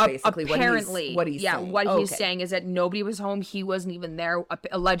home is basically apparently, what he's saying. What he's saying is that nobody was home. He wasn't even there,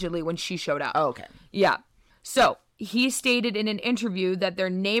 allegedly, when she showed up. Oh, okay. Yeah. So he stated in an interview that their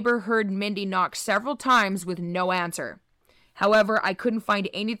neighbor heard Mindy knock several times with no answer. However, I couldn't find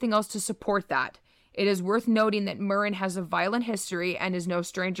anything else to support that. It is worth noting that Murren has a violent history and is no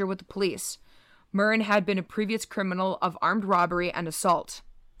stranger with the police. Murren had been a previous criminal of armed robbery and assault.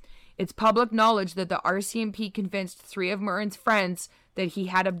 It's public knowledge that the RCMP convinced 3 of Murren's friends that he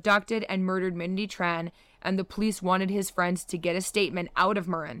had abducted and murdered Mindy Tran, and the police wanted his friends to get a statement out of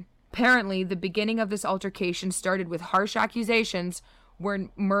Murren. Apparently, the beginning of this altercation started with harsh accusations where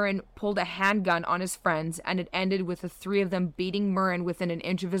Murren pulled a handgun on his friends, and it ended with the 3 of them beating Murren within an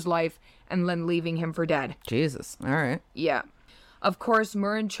inch of his life and then leaving him for dead. Jesus. All right. Yeah. Of course,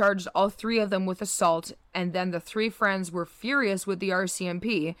 Murren charged all 3 of them with assault, and then the 3 friends were furious with the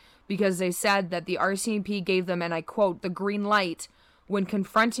RCMP because they said that the RCMP gave them, and I quote, the green light when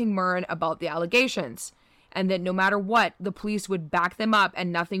confronting Murren about the allegations, and that no matter what, the police would back them up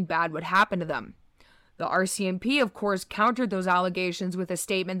and nothing bad would happen to them. The RCMP, of course, countered those allegations with a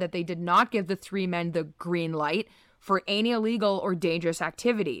statement that they did not give the 3 men the green light for any illegal or dangerous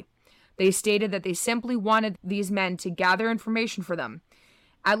activity. They stated that they simply wanted these men to gather information for them.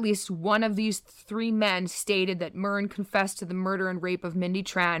 At least one of these 3 men stated that Murren confessed to the murder and rape of Mindy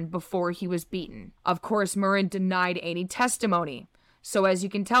Tran before he was beaten. Of course, Murren denied any testimony. So as you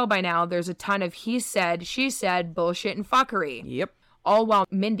can tell by now, there's a ton of he said, she said, bullshit and fuckery. Yep. All while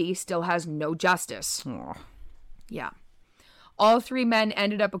Mindy still has no justice. Oh. Yeah. All 3 men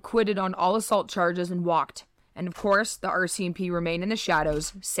ended up acquitted on all assault charges and walked. And of course, the RCMP remained in the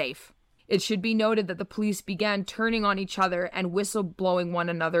shadows, safe. It should be noted that the police began turning on each other and whistleblowing one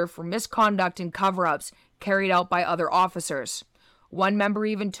another for misconduct and cover-ups carried out by other officers. One member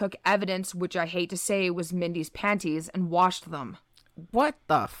even took evidence, which I hate to say was Mindy's panties, and washed them. What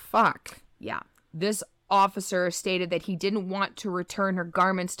the fuck? Yeah. This officer stated that he didn't want to return her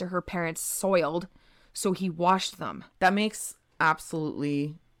garments to her parents soiled, so he washed them. That makes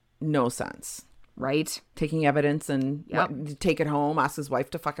absolutely no sense. Right? Taking evidence and take it home, ask his wife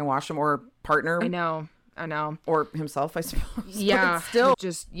to fucking wash him, or partner. I know. Or himself, I suppose. Yeah. But still.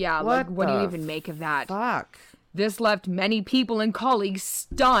 Just, yeah, like, what do you even make of that? Fuck. This left many people and colleagues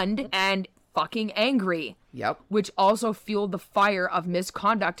stunned and fucking angry. Yep. Which also fueled the fire of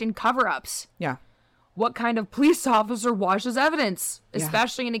misconduct and cover-ups. Yeah. What kind of police officer washes evidence?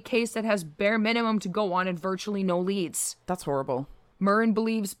 Especially in a case that has bare minimum to go on and virtually no leads. That's horrible. Murren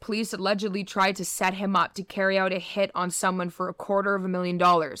believes police allegedly tried to set him up to carry out a hit on someone for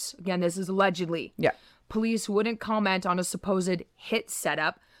 $250,000. Again, this is allegedly. Yeah. Police wouldn't comment on a supposed hit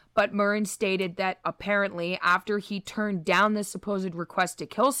setup, but Murren stated that apparently after he turned down this supposed request to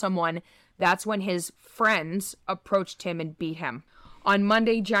kill someone, that's when his friends approached him and beat him. On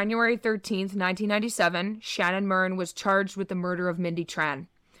Monday, January 13th, 1997, Shannon Murren was charged with the murder of Mindy Tran.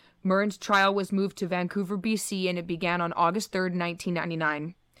 Murren's trial was moved to Vancouver, BC, and it began on August 3rd,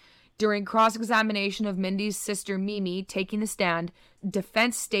 1999. During cross-examination of Mindy's sister Mimi taking the stand,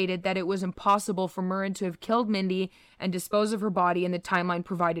 defense stated that it was impossible for Murren to have killed Mindy and dispose of her body in the timeline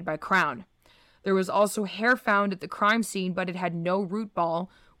provided by Crown. There was also hair found at the crime scene, but it had no root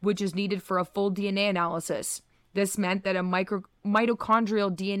ball, which is needed for a full DNA analysis. This meant that a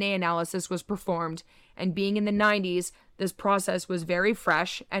mitochondrial DNA analysis was performed, and being in the 90s, this process was very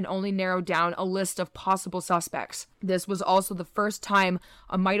fresh and only narrowed down a list of possible suspects. This was also the first time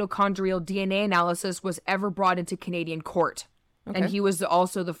a mitochondrial DNA analysis was ever brought into Canadian court. Okay. And he was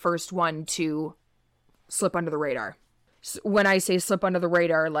also the first one to slip under the radar. So when I say slip under the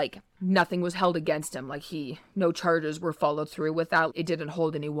radar, like nothing was held against him, like no charges were followed through without, it didn't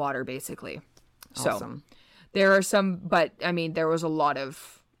hold any water, basically. Awesome. So there are some, but I mean, there was a lot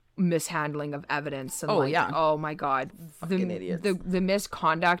of mishandling of evidence. And oh my God. Fucking idiots. The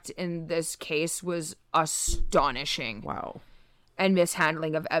misconduct in this case was astonishing. Wow. And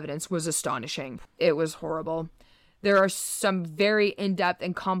mishandling of evidence was astonishing. It was horrible. There are some very in-depth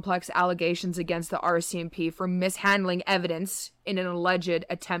and complex allegations against the RCMP for mishandling evidence in an alleged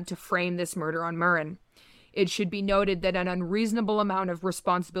attempt to frame this murder on Murren. It should be noted that an unreasonable amount of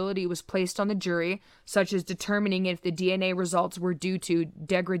responsibility was placed on the jury, such as determining if the DNA results were due to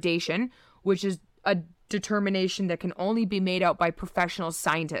degradation, which is a determination that can only be made out by professional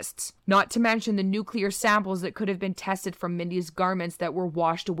scientists. Not to mention the nuclear samples that could have been tested from Mindy's garments that were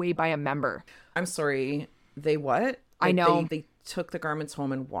washed away by a member. I'm sorry, they what? I know. They took the garments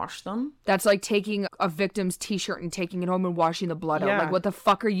home and washed them? That's like taking a victim's t-shirt and taking it home and washing the blood out. Like, what the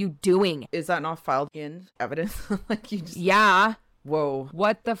fuck are you doing? Is that not filed in evidence? Like you just... Yeah. Whoa.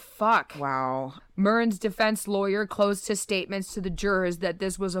 What the fuck? Wow. Murren's defense lawyer closed his statements to the jurors that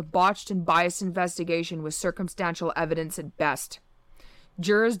this was a botched and biased investigation with circumstantial evidence at best.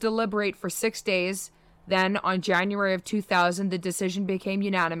 Jurors deliberate for 6 days. Then, on January of 2000, the decision became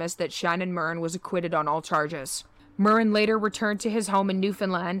unanimous that Shannon Murren was acquitted on all charges. Murren later returned to his home in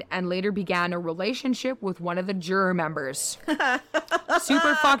Newfoundland and later began a relationship with one of the juror members.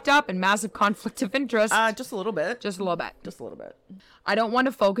 Super fucked up and massive conflict of interest. Just a little bit. Just a little bit. Just a little bit. I don't want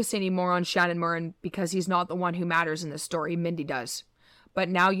to focus anymore on Shannon Murren because he's not the one who matters in this story. Mindy does. But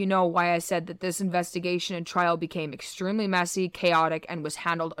now you know why I said that this investigation and trial became extremely messy, chaotic, and was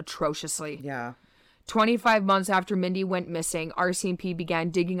handled atrociously. Yeah. 25 months after Mindy went missing, RCMP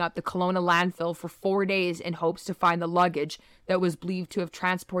began digging up the Kelowna landfill for 4 days in hopes to find the luggage that was believed to have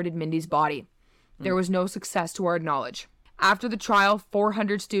transported Mindy's body. There was no success to our knowledge. After the trial,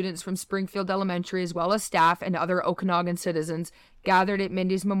 400 students from Springfield Elementary, as well as staff and other Okanagan citizens, gathered at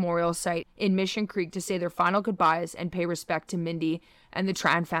Mindy's memorial site in Mission Creek to say their final goodbyes and pay respect to Mindy and the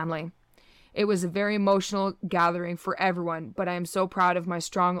Tran family. It was a very emotional gathering for everyone, but I am so proud of my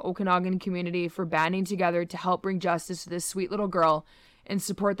strong Okanagan community for banding together to help bring justice to this sweet little girl and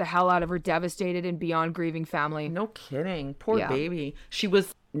support the hell out of her devastated and beyond grieving family. No kidding. Poor baby. She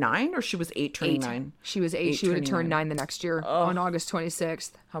was 9 or she was 8 turning 9? She was 8. She would have turned 9 the next year on August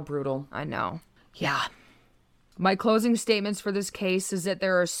 26th. How brutal. I know. Yeah. My closing statements for this case is that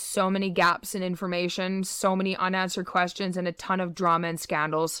there are so many gaps in information, so many unanswered questions, and a ton of drama and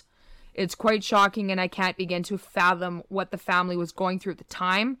scandals. It's quite shocking, and I can't begin to fathom what the family was going through at the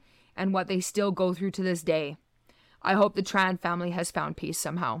time and what they still go through to this day. I hope the Tran family has found peace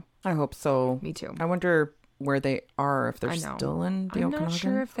somehow. I hope so. Me too. I wonder where they are, if they're still in the Okanagan. I'm not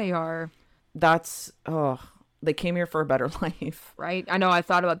sure if they are. That's, they came here for a better life. Right? I know, I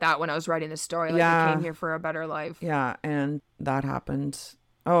thought about that when I was writing the story. Like, they came here for a better life. Yeah, and that happened.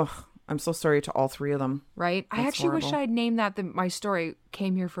 Oh, I'm so sorry to all 3 of them. Right? I actually wish I'd named that my story,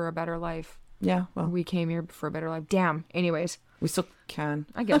 Came Here for a Better Life. Yeah, well. We came here for a better life. Damn. Anyways. We still can.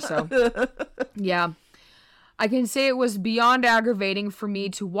 I guess so. Yeah. I can say it was beyond aggravating for me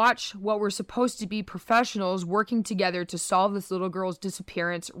to watch what were supposed to be professionals working together to solve this little girl's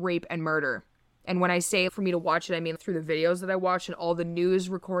disappearance, rape, and murder. And when I say for me to watch it, I mean through the videos that I watched and all the news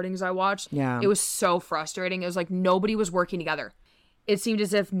recordings I watched. Yeah. It was so frustrating. It was like nobody was working together. It seemed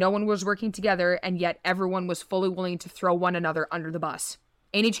as if no one was working together, and yet everyone was fully willing to throw one another under the bus.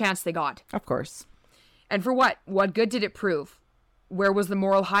 Any chance they got. Of course. And for what? What good did it prove? Where was the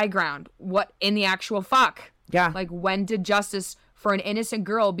moral high ground? What in the actual fuck? Yeah. Like, when did justice for an innocent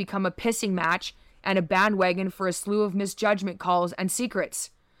girl become a pissing match and a bandwagon for a slew of misjudgment calls and secrets?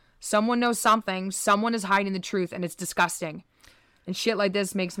 Someone knows something, someone is hiding the truth, and it's disgusting. And shit like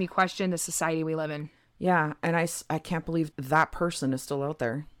this makes me question the society we live in. Yeah, and I can't believe that person is still out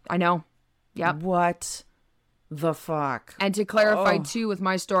there. I know. Yeah. What The fuck. And to clarify too with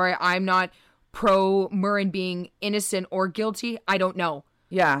my story, I'm not pro Murren being innocent or guilty. I don't know.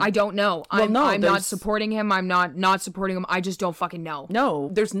 Yeah. I don't know. Well, I'm not supporting him. I'm not supporting him. I just don't fucking know. No,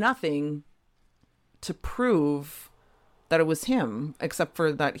 there's nothing to prove that it was him, except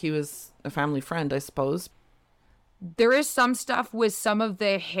for that he was a family friend, I suppose. There is some stuff with some of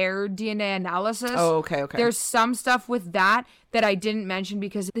the hair DNA analysis. Oh, okay. There's some stuff with that I didn't mention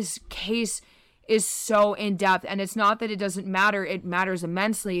because this case is so in depth, and it's not that it doesn't matter. It matters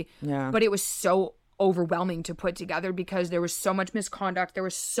immensely. Yeah. But it was so overwhelming to put together because there was so much misconduct. There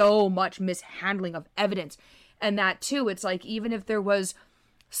was so much mishandling of evidence. And that too, it's like, even if there was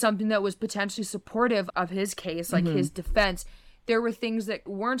something that was potentially supportive of his case, like his defense, there were things that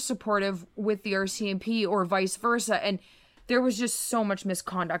weren't supportive with the RCMP or vice versa. And there was just so much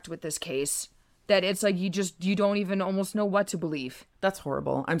misconduct with this case that it's like, you don't even almost know what to believe. That's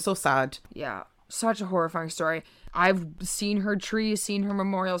horrible. I'm so sad. Yeah. Such a horrifying story. I've seen her tree, seen her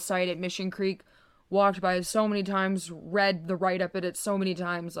memorial site at Mission Creek, walked by it so many times, read the write-up at it so many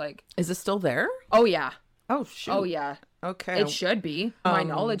times. Like, Is it still there? oh yeah. Oh, shoot. Oh yeah. Okay. It should be. My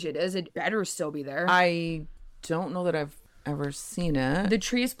knowledge it is. It better still be there. I don't know that I've ever seen it. The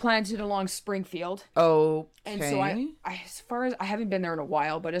tree is planted along Springfield. Okay. And so I as far as I haven't been there in a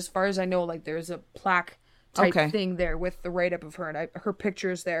while, but as far as I know, like, there's a plaque type thing there with the write-up of her, and her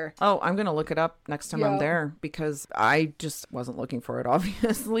picture's there. Oh, I'm going to look it up next time I'm Yeah. there, because I just wasn't looking for it,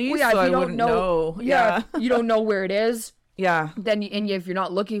 obviously. Well, yeah, so if I you don't wouldn't know. Yeah. If you don't know where it is, Yeah. then if you're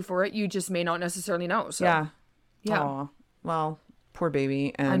not looking for it, you just may not necessarily know. So Yeah. yeah. Aw. Well, poor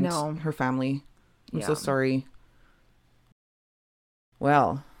baby and know. her family. I'm so Yeah. sorry.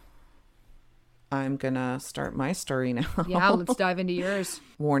 Well, I'm going to start my story now. Yeah, let's dive into yours.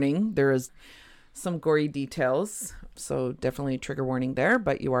 Warning, there is some gory details, so definitely trigger warning there,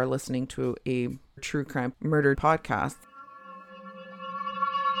 but you are listening to a true crime murder podcast.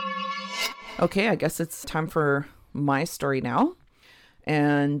 Okay, I guess it's time for my story now.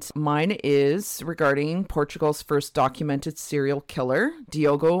 And mine is regarding Portugal's first documented serial killer,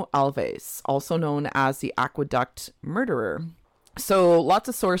 Diogo Alves, also known as the Aqueduct Murderer. So lots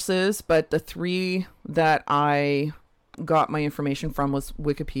of sources, but the three that I got my information from was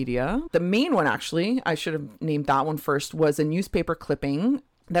Wikipedia. The main one, actually, I should have named that one first, was a newspaper clipping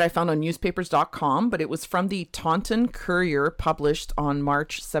that I found on newspapers.com, but it was from the Taunton Courier, published on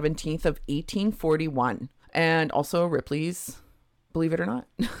March 17th of 1841. And also Ripley's, believe it or not.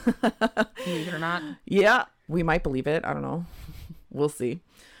 Believe it or not. Yeah, we might believe it. I don't know. We'll see.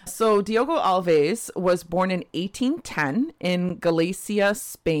 So Diogo Alves was born in 1810 in Galicia,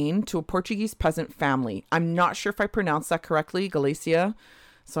 Spain, to a Portuguese peasant family. I'm not sure if I pronounced that correctly, Galicia,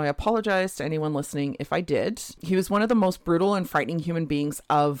 so I apologize to anyone listening if I did. He was one of the most brutal and frightening human beings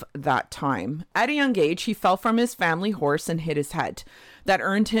of that time. At a young age, he fell from his family horse and hit his head. That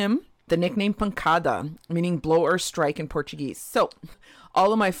earned him the nickname pancada, meaning blow or strike in Portuguese. So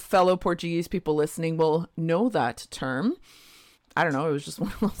all of my fellow Portuguese people listening will know that term. I don't know. It was just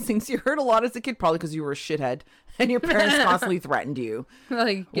one of those things you heard a lot as a kid, probably because you were a shithead and your parents constantly threatened you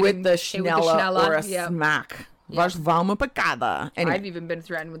Like with the schnella or a yeah. smack. Vais levar uma pacada. Anyway, I've even been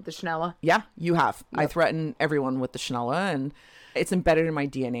threatened with the schnella. yeah, you have. Yep. I threaten everyone with the schnella, and it's embedded in my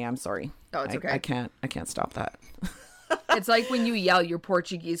DNA. I'm sorry. Oh, it's okay. I can't stop that. It's like when you yell, your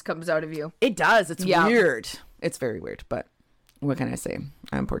Portuguese comes out of you. It does. It's weird. It's very weird, but what can I say?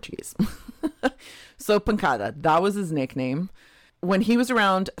 I'm Portuguese. So pancada, that was his nickname. When he was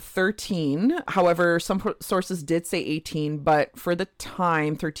around 13, however, some sources did say 18, but for the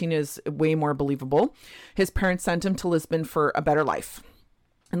time, 13 is way more believable. His parents sent him to Lisbon for a better life.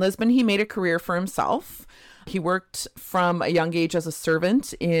 In Lisbon, he made a career for himself. He worked from a young age as a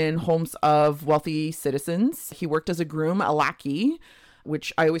servant in homes of wealthy citizens. He worked as a groom, a lackey,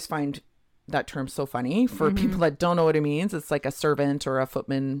 which I always find that term so funny for people that don't know what it means. It's like a servant or a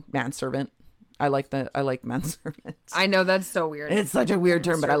footman, manservant. I like manservant. I know, that's so weird. It's such a weird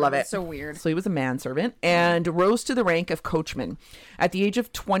term, but I love it. It's so weird. So he was a manservant and rose to the rank of coachman. At the age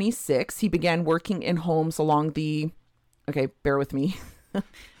of 26, he began working in homes along the... Okay, bear with me.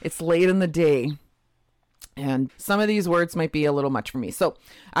 It's late in the day, and some of these words might be a little much for me. So,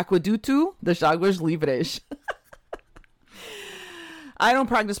 aqueduto das águas livres. I don't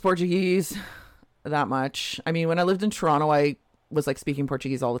practice Portuguese that much. I mean, when I lived in Toronto, I was like speaking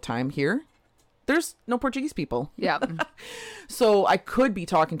Portuguese all the time. Here, there's no Portuguese people. Yeah. So I could be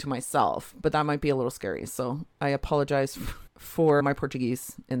talking to myself, but that might be a little scary. So I apologize for my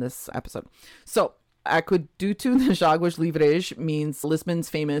Portuguese in this episode. So Aqueduto das Águas Livres means Lisbon's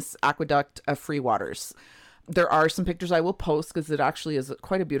famous aqueduct of free waters. There are some pictures I will post because it actually is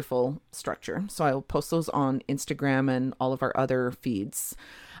quite a beautiful structure. So I will post those on Instagram and all of our other feeds.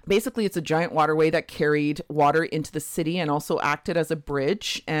 Basically, it's a giant waterway that carried water into the city and also acted as a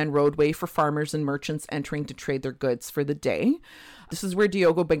bridge and roadway for farmers and merchants entering to trade their goods for the day. This is where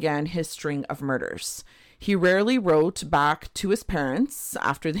Diogo began his string of murders. He rarely wrote back to his parents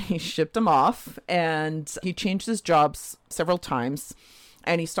after they shipped him off, and he changed his jobs several times,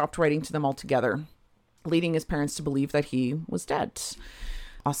 and he stopped writing to them altogether, leading his parents to believe that he was dead.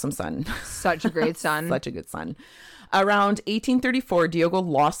 Awesome son. Such a great son. Such a good son. Around 1834, Diogo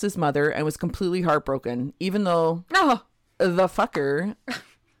lost his mother and was completely heartbroken, even though the fucker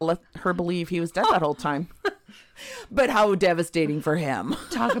let her believe he was dead that whole time. But how devastating for him.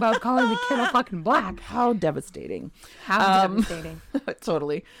 Talk about calling the kid a fucking black. How devastating. How devastating.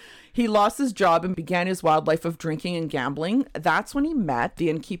 Totally. He lost his job and began his wild life of drinking and gambling. That's when he met the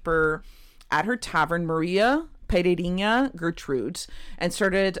innkeeper at her tavern, Maria Pereirinha Gertrude, and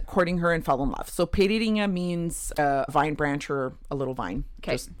started courting her and fell in love. So Pereirinha means a vine branch or a little vine,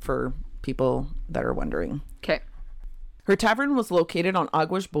 just for people that are wondering. Okay. Her tavern was located on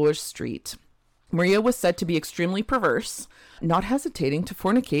Águas Boas Street. Maria was said to be extremely perverse, not hesitating to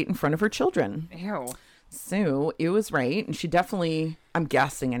fornicate in front of her children. Ew. So it was right. And she definitely, I'm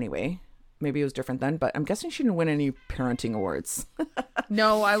guessing anyway, maybe it was different then, but I'm guessing she didn't win any parenting awards.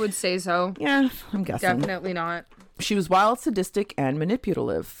 No, I would say so. Yeah, I'm guessing. Definitely not. She was wild, sadistic, and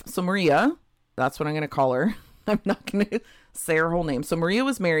manipulative. So Maria, that's what I'm going to call her. I'm not going to say her whole name. So Maria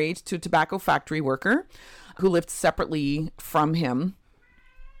was married to a tobacco factory worker who lived separately from him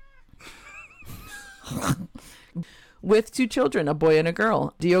with 2 children, a boy and a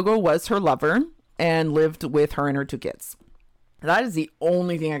girl. Diogo was her lover and lived with her and her 2 kids. That is the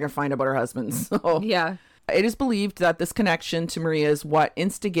only thing I can find about her husband. So Yeah. it is believed that this connection to Maria is what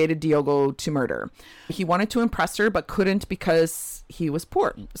instigated Diogo to murder. He wanted to impress her, but couldn't because he was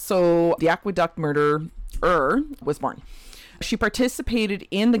poor. So the aqueduct murderer was born. She participated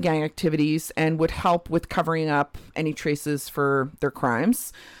in the gang activities and would help with covering up any traces for their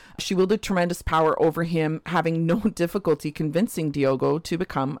crimes. She wielded tremendous power over him, having no difficulty convincing Diogo to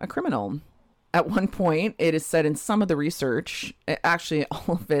become a criminal. At one point, it is said in some of the research, actually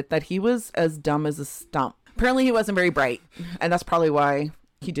all of it, that he was as dumb as a stump. Apparently he wasn't very bright, and that's probably why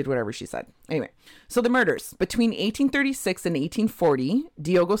he did whatever she said. Anyway, so the murders. Between 1836 and 1840,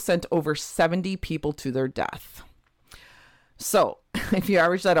 Diogo sent over 70 people to their death. So if you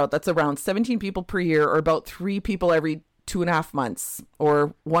average that out, that's around 17 people per year, or about 3 people every 2.5 months,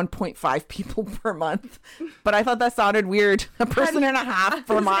 or 1.5 people per month. But I thought that sounded weird. A person and a half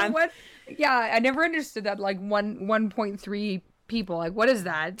per month. What? Yeah, I never understood that. Like 1.3 people. Like, what is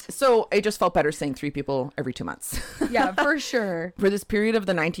that? So it just felt better saying 3 people every 2 months. Yeah, for sure. For this period of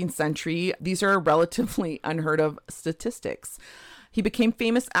the 19th century, these are relatively unheard of statistics. He became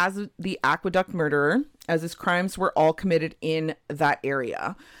famous as the aqueduct murderer, as his crimes were all committed in that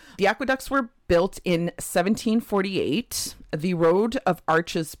area. The aqueducts were built in 1748. The road of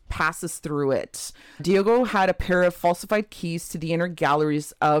arches passes through it. Diogo had a pair of falsified keys to the inner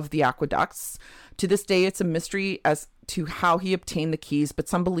galleries of the aqueducts. To this day, it's a mystery as to how he obtained the keys, but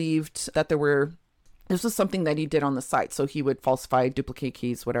some believed that this was something that he did on the side. So he would falsify, duplicate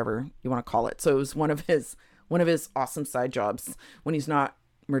keys, whatever you want to call it. So it was one of his awesome side jobs when he's not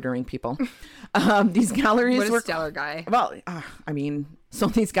murdering people. These galleries What a stellar guy. Well, I mean, so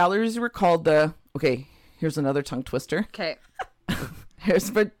these galleries were called here's another tongue twister. Okay.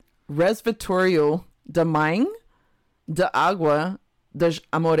 Resvitorio de Mãe de Água das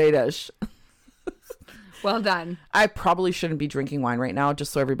Amoreiras. Well done. I probably shouldn't be drinking wine right now,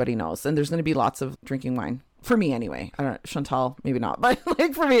 just so everybody knows. And there's going to be lots of drinking wine. For me anyway. I don't know, Chantal, maybe not. But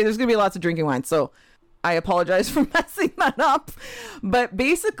like for me, there's going to be lots of drinking wine. So I apologize for messing that up. But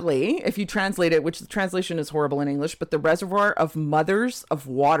basically, if you translate it, which the translation is horrible in English, but the reservoir of mothers of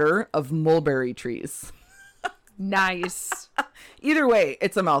water of mulberry trees. Nice. Either way,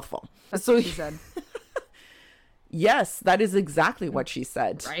 it's a mouthful. That's so what she said. Yes, that is exactly what she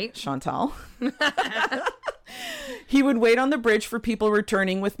said. Right? Chantal. He would wait on the bridge for people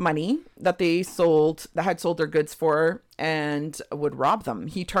returning with money that had sold their goods for, and would rob them.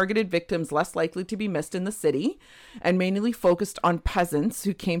 He targeted victims less likely to be missed in the city and mainly focused on peasants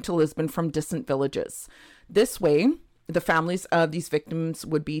who came to Lisbon from distant villages. This way, the families of these victims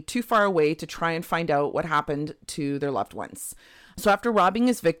would be too far away to try and find out what happened to their loved ones. So after robbing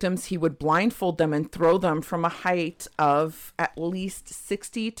his victims, he would blindfold them and throw them from a height of at least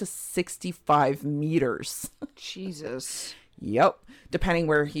 60 to 65 meters. Jesus. Yep. Depending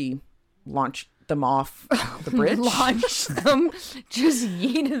where he launched them off the bridge. Launched them, just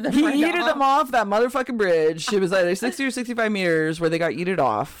yeeted them. He right yeeted off. them off that motherfucking bridge. It was either 60 or 65 meters where they got yeeted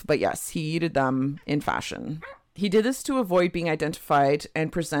off. But yes, he yeeted them in fashion. He did this to avoid being identified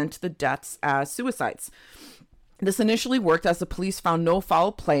and present the deaths as suicides. This initially worked as the police found no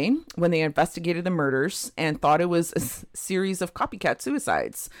foul play when they investigated the murders and thought it was a series of copycat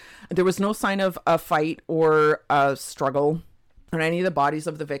suicides. There was no sign of a fight or a struggle on any of the bodies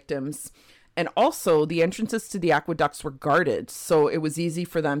of the victims. And also, the entrances to the aqueducts were guarded, so it was easy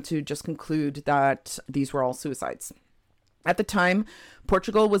for them to just conclude that these were all suicides. At the time,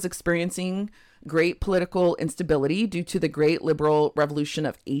 Portugal was experiencing great political instability due to the Great Liberal Revolution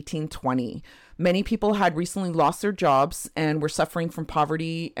of 1820. Many people had recently lost their jobs and were suffering from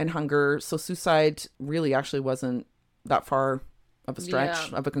poverty and hunger, so suicide really actually wasn't that far of a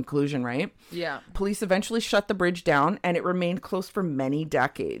stretch of a conclusion, right? Yeah. Police eventually shut the bridge down and it remained closed for many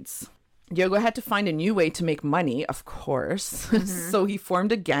decades. Diogo had to find a new way to make money, of course. So he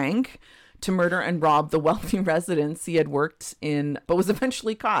formed a gang to murder and rob the wealthy residents he had worked in, but was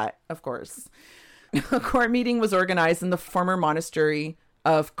eventually caught, of course. A court meeting was organized in the former monastery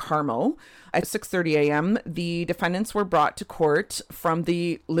of Carmo. At 6:30 a.m., the defendants were brought to court from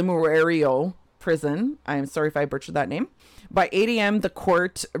the Limoeiro prison. I'm sorry if I butchered that name. By 8 a.m., the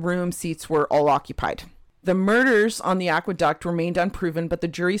court room seats were all occupied. The murders on the aqueduct remained unproven, but the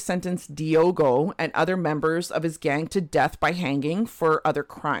jury sentenced Diogo and other members of his gang to death by hanging for other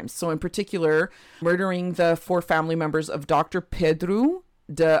crimes. So in particular, murdering the 4 family members of Dr. Pedro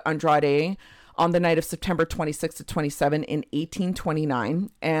de Andrade on the night of September 26 to 27 in 1829,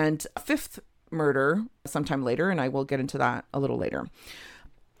 and a 5th murder sometime later, and I will get into that a little later.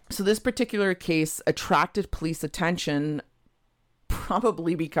 So this particular case attracted police attention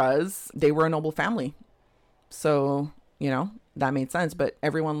probably because they were a noble family. So, you know, that made sense. But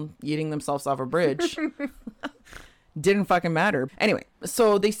everyone eating themselves off a bridge didn't fucking matter. Anyway,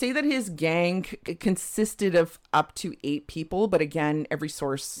 so they say that his gang consisted of up to 8 people. But again, every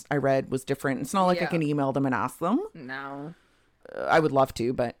source I read was different. It's not like I can email them and ask them. No. I would love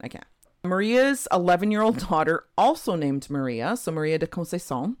to, but I can't. Maria's 11-year-old daughter, also named Maria, so Maria de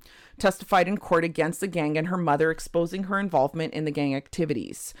Conceição, testified in court against the gang and her mother, exposing her involvement in the gang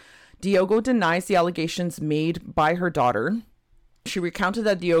activities. Diogo denies the allegations made by her daughter. She recounted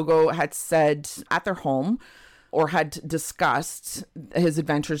that Diogo had said at their home or had discussed his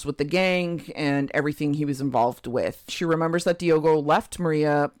adventures with the gang and everything he was involved with. She remembers that Diogo left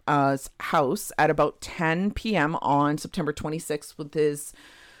Maria's house at about 10 p.m. on September 26th with his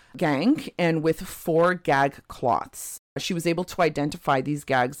gang and with 4 gag cloths. She was able to identify these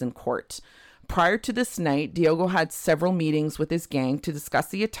gags in court. Prior to this night, Diogo had several meetings with his gang to discuss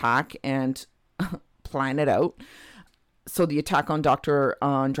the attack and plan it out. So the attack on Dr.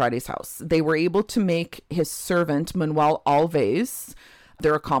 Andrade's house. They were able to make his servant, Manuel Alves,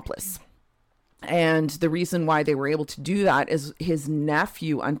 their accomplice. And the reason why they were able to do that is his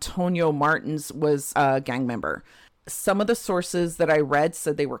nephew, Antonio Martins, was a gang member. Some of the sources that I read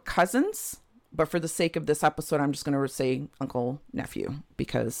said they were cousins. But for the sake of this episode, I'm just going to say uncle, nephew,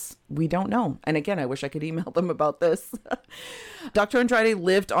 because we don't know. And again, I wish I could email them about this. Dr. Andrade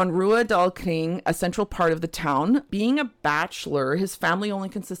lived on Rua del King, a central part of the town. Being a bachelor, his family only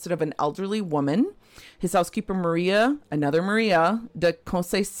consisted of an elderly woman, his housekeeper, Maria, another Maria de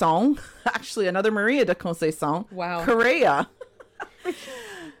Conceição, actually another Maria de Conceição, Wow. Correa.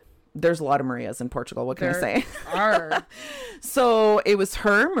 There's a lot of Marias in Portugal. What can I say? Are. So it was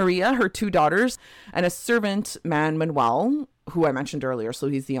her, Maria, her 2 daughters, and a servant man, Manuel, who I mentioned earlier. So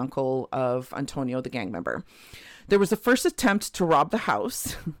he's the uncle of Antonio, the gang member. There was a first attempt to rob the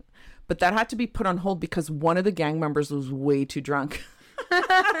house, but that had to be put on hold because one of the gang members was way too drunk.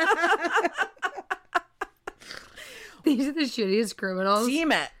 These are the shittiest criminals.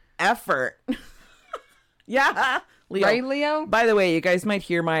 Team effort. Yeah. Leo. Right, Leo? By the way, you guys might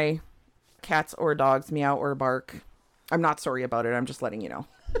hear my cats or dogs meow or bark. I'm not sorry about it. I'm just letting you know.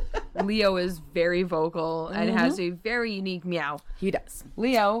 Leo is very vocal and has a very unique meow. He does.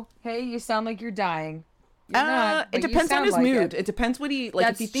 Leo, hey, you sound like you're dying. You're not, it but you depends on sound his like mood. it. It depends what he like.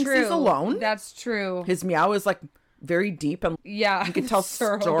 That's if he thinks true. he's alone, That's true. his meow is like very deep and Yeah. you can tell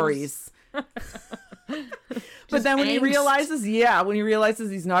Sorrows. stories. But Just then when he angst.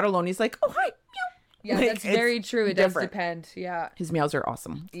 realizes he's not alone, he's like, oh hi, meow. Yeah, Like, that's it's very true. It does different. depend. Yeah. His meows are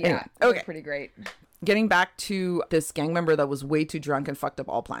awesome. Yeah. Anyway, They're okay. pretty great. Getting back to this gang member that was way too drunk and fucked up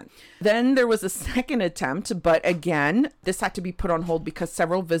all plans. Then there was a second attempt, but again, this had to be put on hold because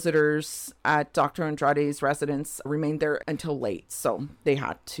several visitors at Dr. Andrade's residence remained there until late. So they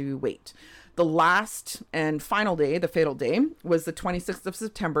had to wait. The last and final day, the fatal day, was the 26th of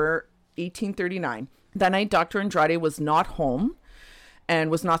September 1839. That night, Dr. Andrade was not home and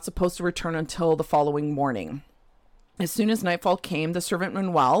was not supposed to return until the following morning. As soon as nightfall came, the servant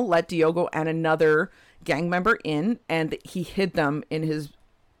Manuel let Diogo and another gang member in, and he hid them in his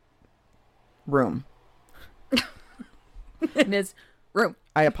room. In his room.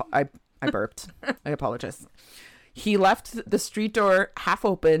 I burped. I apologize. He left the street door half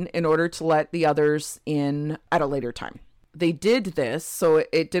open in order to let the others in at a later time. They did this so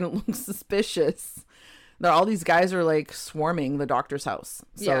it didn't look suspicious that all these guys are like swarming the doctor's house.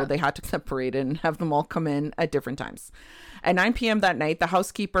 So they had to separate it and have them all come in at different times. At 9 p.m. that night, the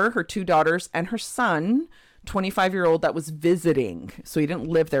housekeeper, her 2 daughters, and her son, 25-year-old, that was visiting. So he didn't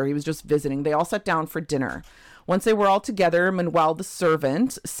live there. He was just visiting. They all sat down for dinner. Once they were all together, Manuel, the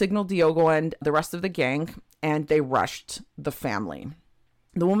servant, signaled Diogo and the rest of the gang, and they rushed the family.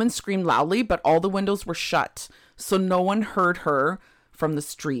 The woman screamed loudly, but all the windows were shut, so no one heard her from the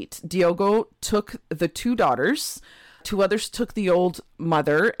street. Diogo took the 2 daughters. 2 others took the old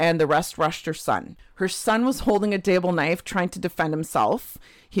mother, and the rest rushed her son. Her son was holding a table knife, trying to defend himself.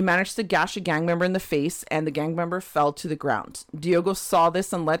 He managed to gash a gang member in the face, and the gang member fell to the ground. Diogo saw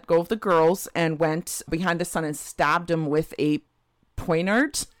this and let go of the girls and went behind the son and stabbed him with a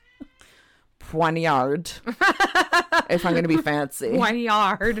poignard. If I'm going to be fancy.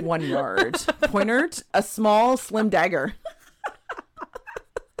 Poignard. Poignard, a small, slim dagger.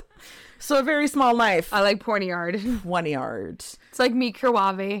 So a very small knife. I like poignard. Poignard. It's like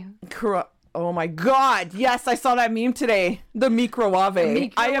microwave. Oh my God. Yes, I saw that meme today. The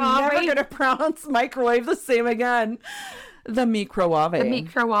microwave. I am never going to pronounce microwave the same again. The microwave. The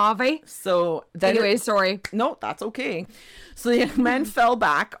microwave. So then anyway, sorry. No, that's okay. So the men fell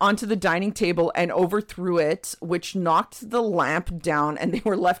back onto the dining table and overthrew it, which knocked the lamp down, and they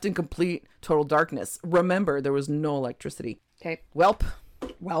were left in complete total darkness. Remember, there was no electricity. Okay. Welp.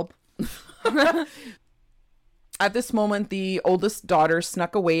 At this moment, the oldest daughter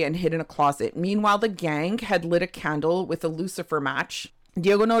snuck away and hid in a closet. Meanwhile, the gang had lit a candle with a lucifer match.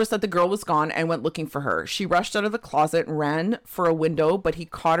 Diogo noticed that the girl was gone and went looking for her. She rushed out of the closet and ran for a window, but he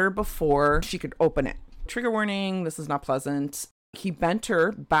caught her before she could open it. Trigger warning, this is not pleasant. He bent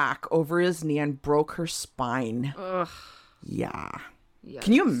her back over his knee and broke her spine. Ugh. Yeah. Yikes.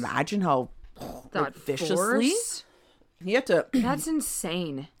 Can you imagine how that viciously? Force? He had to... That's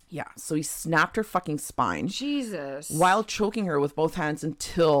insane. Yeah, so he snapped her fucking spine. Jesus. While choking her with both hands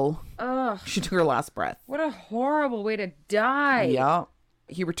until she took her last breath. What a horrible way to die. Yeah.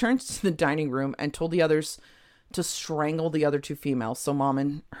 He returned to the dining room and told the others to strangle the other 2 females, so mom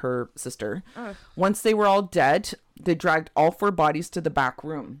and her sister. Once they were all dead, they dragged all 4 bodies to the back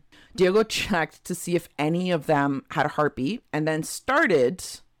room. Diogo checked to see if any of them had a heartbeat and then started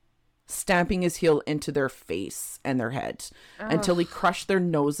stamping his heel into their face and their head until he crushed their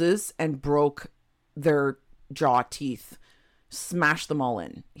noses and broke their jaw teeth, smashed them all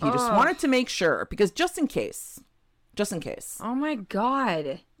in. He just wanted to make sure, because just in case. Oh my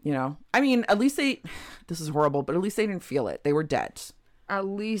God. You know, I mean, at least this is horrible, but at least they didn't feel it. They were dead. At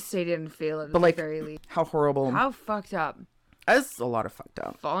least they didn't feel it. But like, very least. how horrible. How fucked up. That's a lot of fucked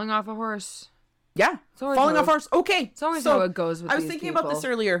up. Falling off a horse. Yeah. Falling off horse. Okay. It's always how it goes with I was these thinking people. about this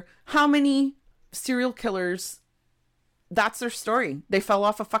earlier. How many serial killers, that's their story. They fell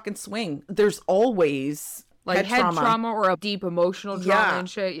off a fucking swing. There's always like head trauma or a deep emotional trauma and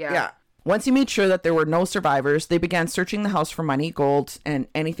shit. Yeah. Once he made sure that there were no survivors, they began searching the house for money, gold, and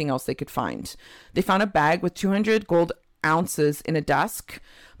anything else they could find. They found a bag with 200 gold ounces in a desk,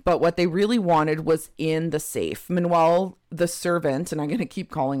 but what they really wanted was in the safe. Manuel, the servant, and I'm going to keep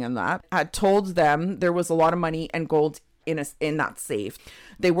calling him that, had told them there was a lot of money and gold in that safe.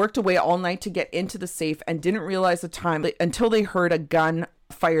 They worked away all night to get into the safe and didn't realize the time until they heard a gun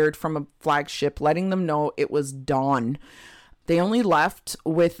fired from a flagship, letting them know it was dawn. They only left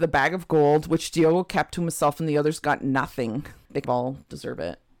with the bag of gold, which Diogo kept to himself, and the others got nothing. They all deserve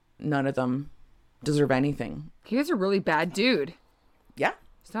it. None of them deserve anything. He was a really bad dude. Yeah.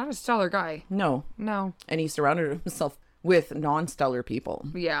 He's not a stellar guy. No. And he surrounded himself with non-stellar people.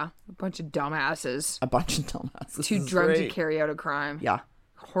 Yeah. A bunch of dumbasses. Too drunk to carry out a crime. Yeah.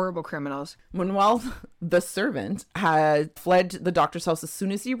 Horrible criminals. Manuel, the servant, had fled the doctor's house as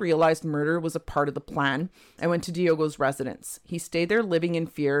soon as he realized murder was a part of the plan and went to Diogo's residence. He stayed there living in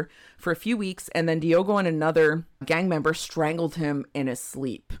fear for a few weeks, and then Diogo and another gang member strangled him in his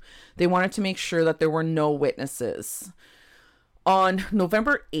sleep. They wanted to make sure that there were no witnesses. On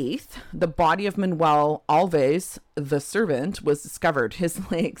November 8th, the body of Manuel Alves, the servant, was discovered.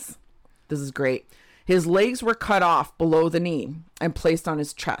 His legs, this is great, his legs were cut off below the knee and placed on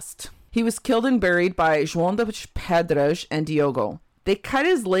his chest. He was killed and buried by João de Pedras and Diogo. They cut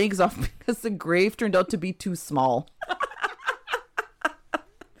his legs off because the grave turned out to be too small.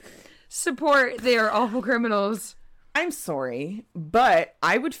 Support. They are awful criminals. I'm sorry, but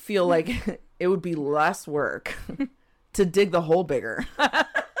I would feel like it would be less work to dig the hole bigger.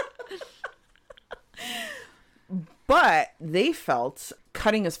 But they felt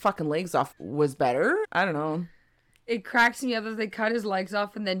cutting his fucking legs off was better. I don't know. It cracks me up that they cut his legs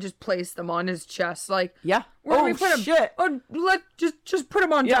off and then just placed them on his chest. Like, yeah. Where oh, do we put him? Shit. Oh, just put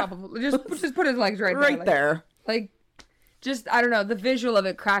him on top of him. Just put his legs right there. Right there. Like, just, I don't know. The visual of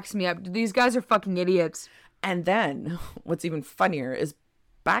it cracks me up. These guys are fucking idiots. And then what's even funnier is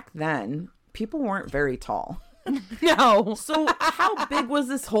back then, people weren't very tall. No. So how big was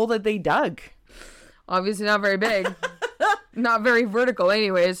this hole that they dug? Obviously not very big. Not very vertical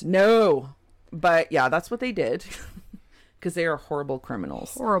anyways. No. But yeah, that's what they did. Because they are horrible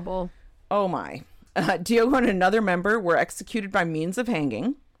criminals. Horrible. Oh my. Diogo and another member were executed by means of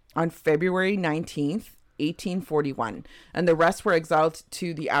hanging on February 19th, 1841. And the rest were exiled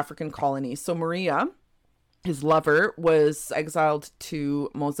to the African colonies. So Maria, his lover, was exiled to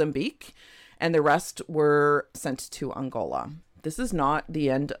Mozambique. And the rest were sent to Angola. This is not the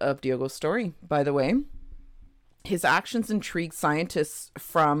end of Diogo's story, by the way. His actions intrigued scientists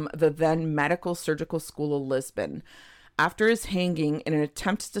from the then Medical Surgical School of Lisbon. After his hanging, in an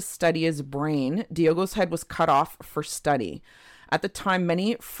attempt to study his brain, Diogo's head was cut off for study. At the time,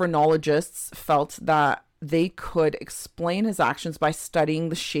 many phrenologists felt that they could explain his actions by studying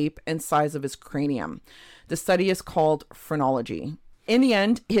the shape and size of his cranium. The study is called phrenology. In the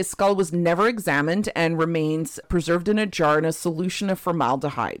end, his skull was never examined and remains preserved in a jar in a solution of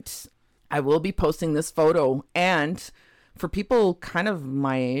formaldehyde. I will be posting this photo, and for people kind of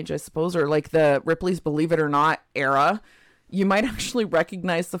my age, I suppose, or like the Ripley's Believe It or Not era, you might actually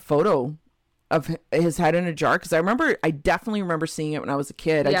recognize the photo of his head in a jar, because I definitely remember seeing it when I was a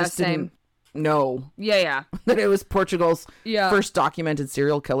kid. Yeah, I just same. didn't know Yeah. that it was Portugal's first documented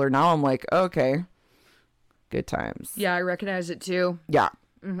serial killer. Now I'm like, okay, good times. Yeah, I recognize it too. Yeah.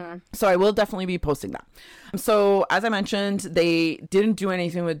 Mm-hmm. So I will definitely be posting that. So as I mentioned, they didn't do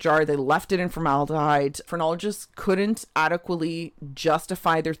anything with jar. They left it in formaldehyde. Phrenologists couldn't adequately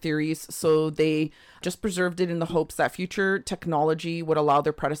justify their theories, so they just preserved it in the hopes that future technology would allow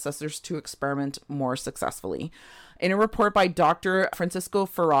their predecessors to experiment more successfully. In a report by Dr. Francisco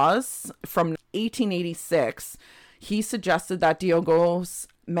Ferraz from 1886, he suggested that Diogo's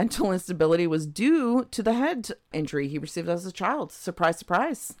mental instability was due to the head injury he received as a child. Surprise,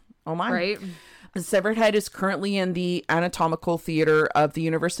 surprise. Oh my. Right. The severed head is currently in the anatomical theater of the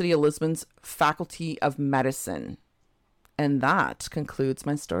University of Lisbon's Faculty of Medicine. And that concludes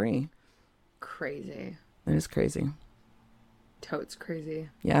my story. Crazy. It is crazy. Totes crazy.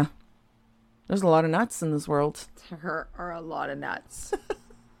 Yeah. There's a lot of nuts in this world. There are a lot of nuts.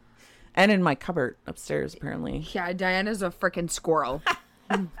 And in my cupboard upstairs, apparently. Yeah, Diana's a freaking squirrel.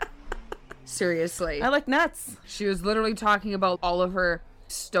 Seriously. I like nuts. She was literally talking about all of her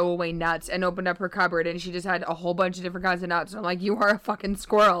stowaway nuts and opened up her cupboard and she just had a whole bunch of different kinds of nuts. And I'm like, you are a fucking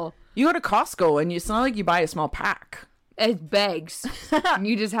squirrel. You go to Costco and it's not like you buy a small pack. It's bags. And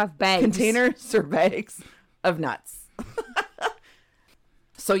you just have bags. Containers or bags of nuts.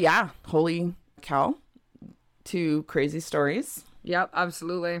 So yeah, holy cow. 2 crazy stories. Yep,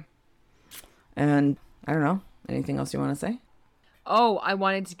 absolutely. And I don't know, anything else you want to say? Oh, I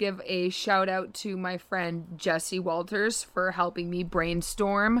wanted to give a shout out to my friend Jesse Walters for helping me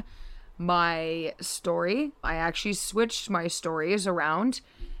brainstorm my story. I actually switched my stories around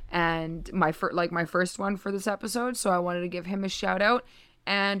and my first one for this episode, so I wanted to give him a shout out.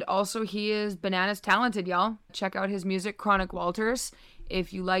 And also he is bananas talented, y'all. Check out his music, Chronic Walters.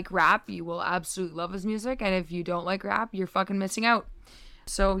 If you like rap, you will absolutely love his music, and if you don't like rap, you're fucking missing out.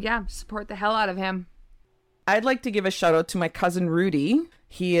 So yeah, support the hell out of him. I'd like to give a shout out to my cousin Rudy.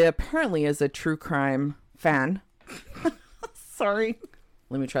 He apparently is a true crime fan. Sorry.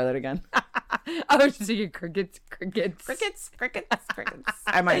 Let me try that again. I was just thinking crickets.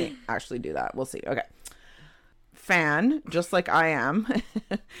 I might actually do that. We'll see. Okay. Fan, just like I am.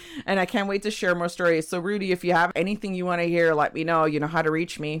 And I can't wait to share more stories. So Rudy, if you have anything you want to hear, let me know. You know how to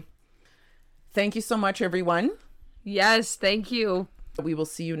reach me. Thank you so much, everyone. Yes, thank you. We will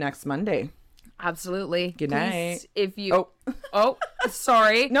see you next Monday. Absolutely. Good night. Please, if you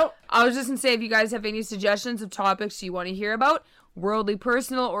sorry. Nope. I was just gonna say, if you guys have any suggestions of topics you want to hear about, worldly,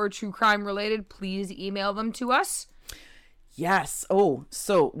 personal, or true crime related, please email them to us. Yes. Oh,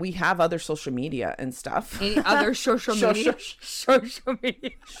 so we have other social media and stuff. Any other social media? Social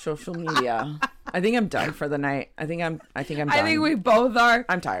media. Social media. I think I'm done for the night. I think I'm done. I think we both are.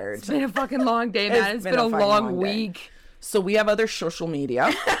 I'm tired. It's been a fucking long day, man. It's been a long week. So we have other social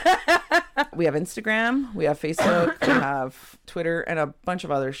media. We have Instagram, we have Facebook, we have Twitter, and a bunch of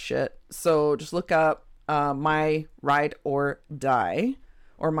other shit. So just look up My Ride or Die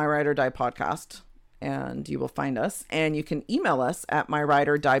or My Ride or Die podcast, and you will find us. And you can email us at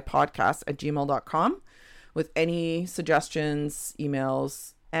myrideordiepodcast@gmail.com with any suggestions,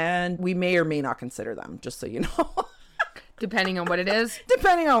 emails, and we may or may not consider them, just so you know. Depending on what it is.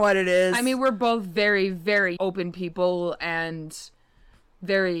 Depending on what it is. I mean, we're both very, very open people and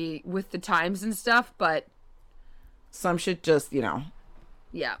very with the times and stuff, but some shit just, you know.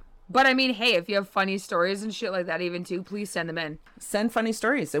 Yeah. But I mean, hey, if you have funny stories and shit like that even too, please send them in. Send funny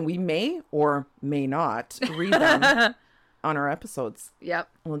stories, and we may or may not read them on our episodes. Yep.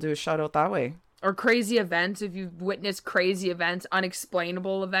 We'll do a shout out that way. Or crazy events, if you've witnessed crazy events,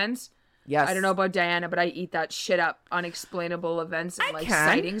 unexplainable events. Yes. I don't know about Diana, but I eat that shit up. Unexplainable events and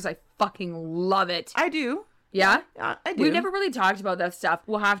sightings. I fucking love it. I do. Yeah? I do. We've never really talked about that stuff.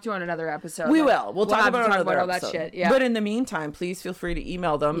 We'll have to on another episode. We will. We'll talk about all episode. that shit. Yeah. But in the meantime, please feel free to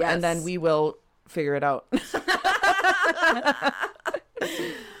email them, and then we will figure it out.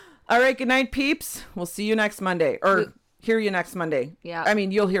 All right. Good night, peeps. We'll see you next Monday. Or hear you next Monday. Yeah. I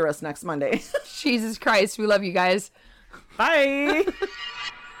mean, you'll hear us next Monday. Jesus Christ. We love you guys. Bye.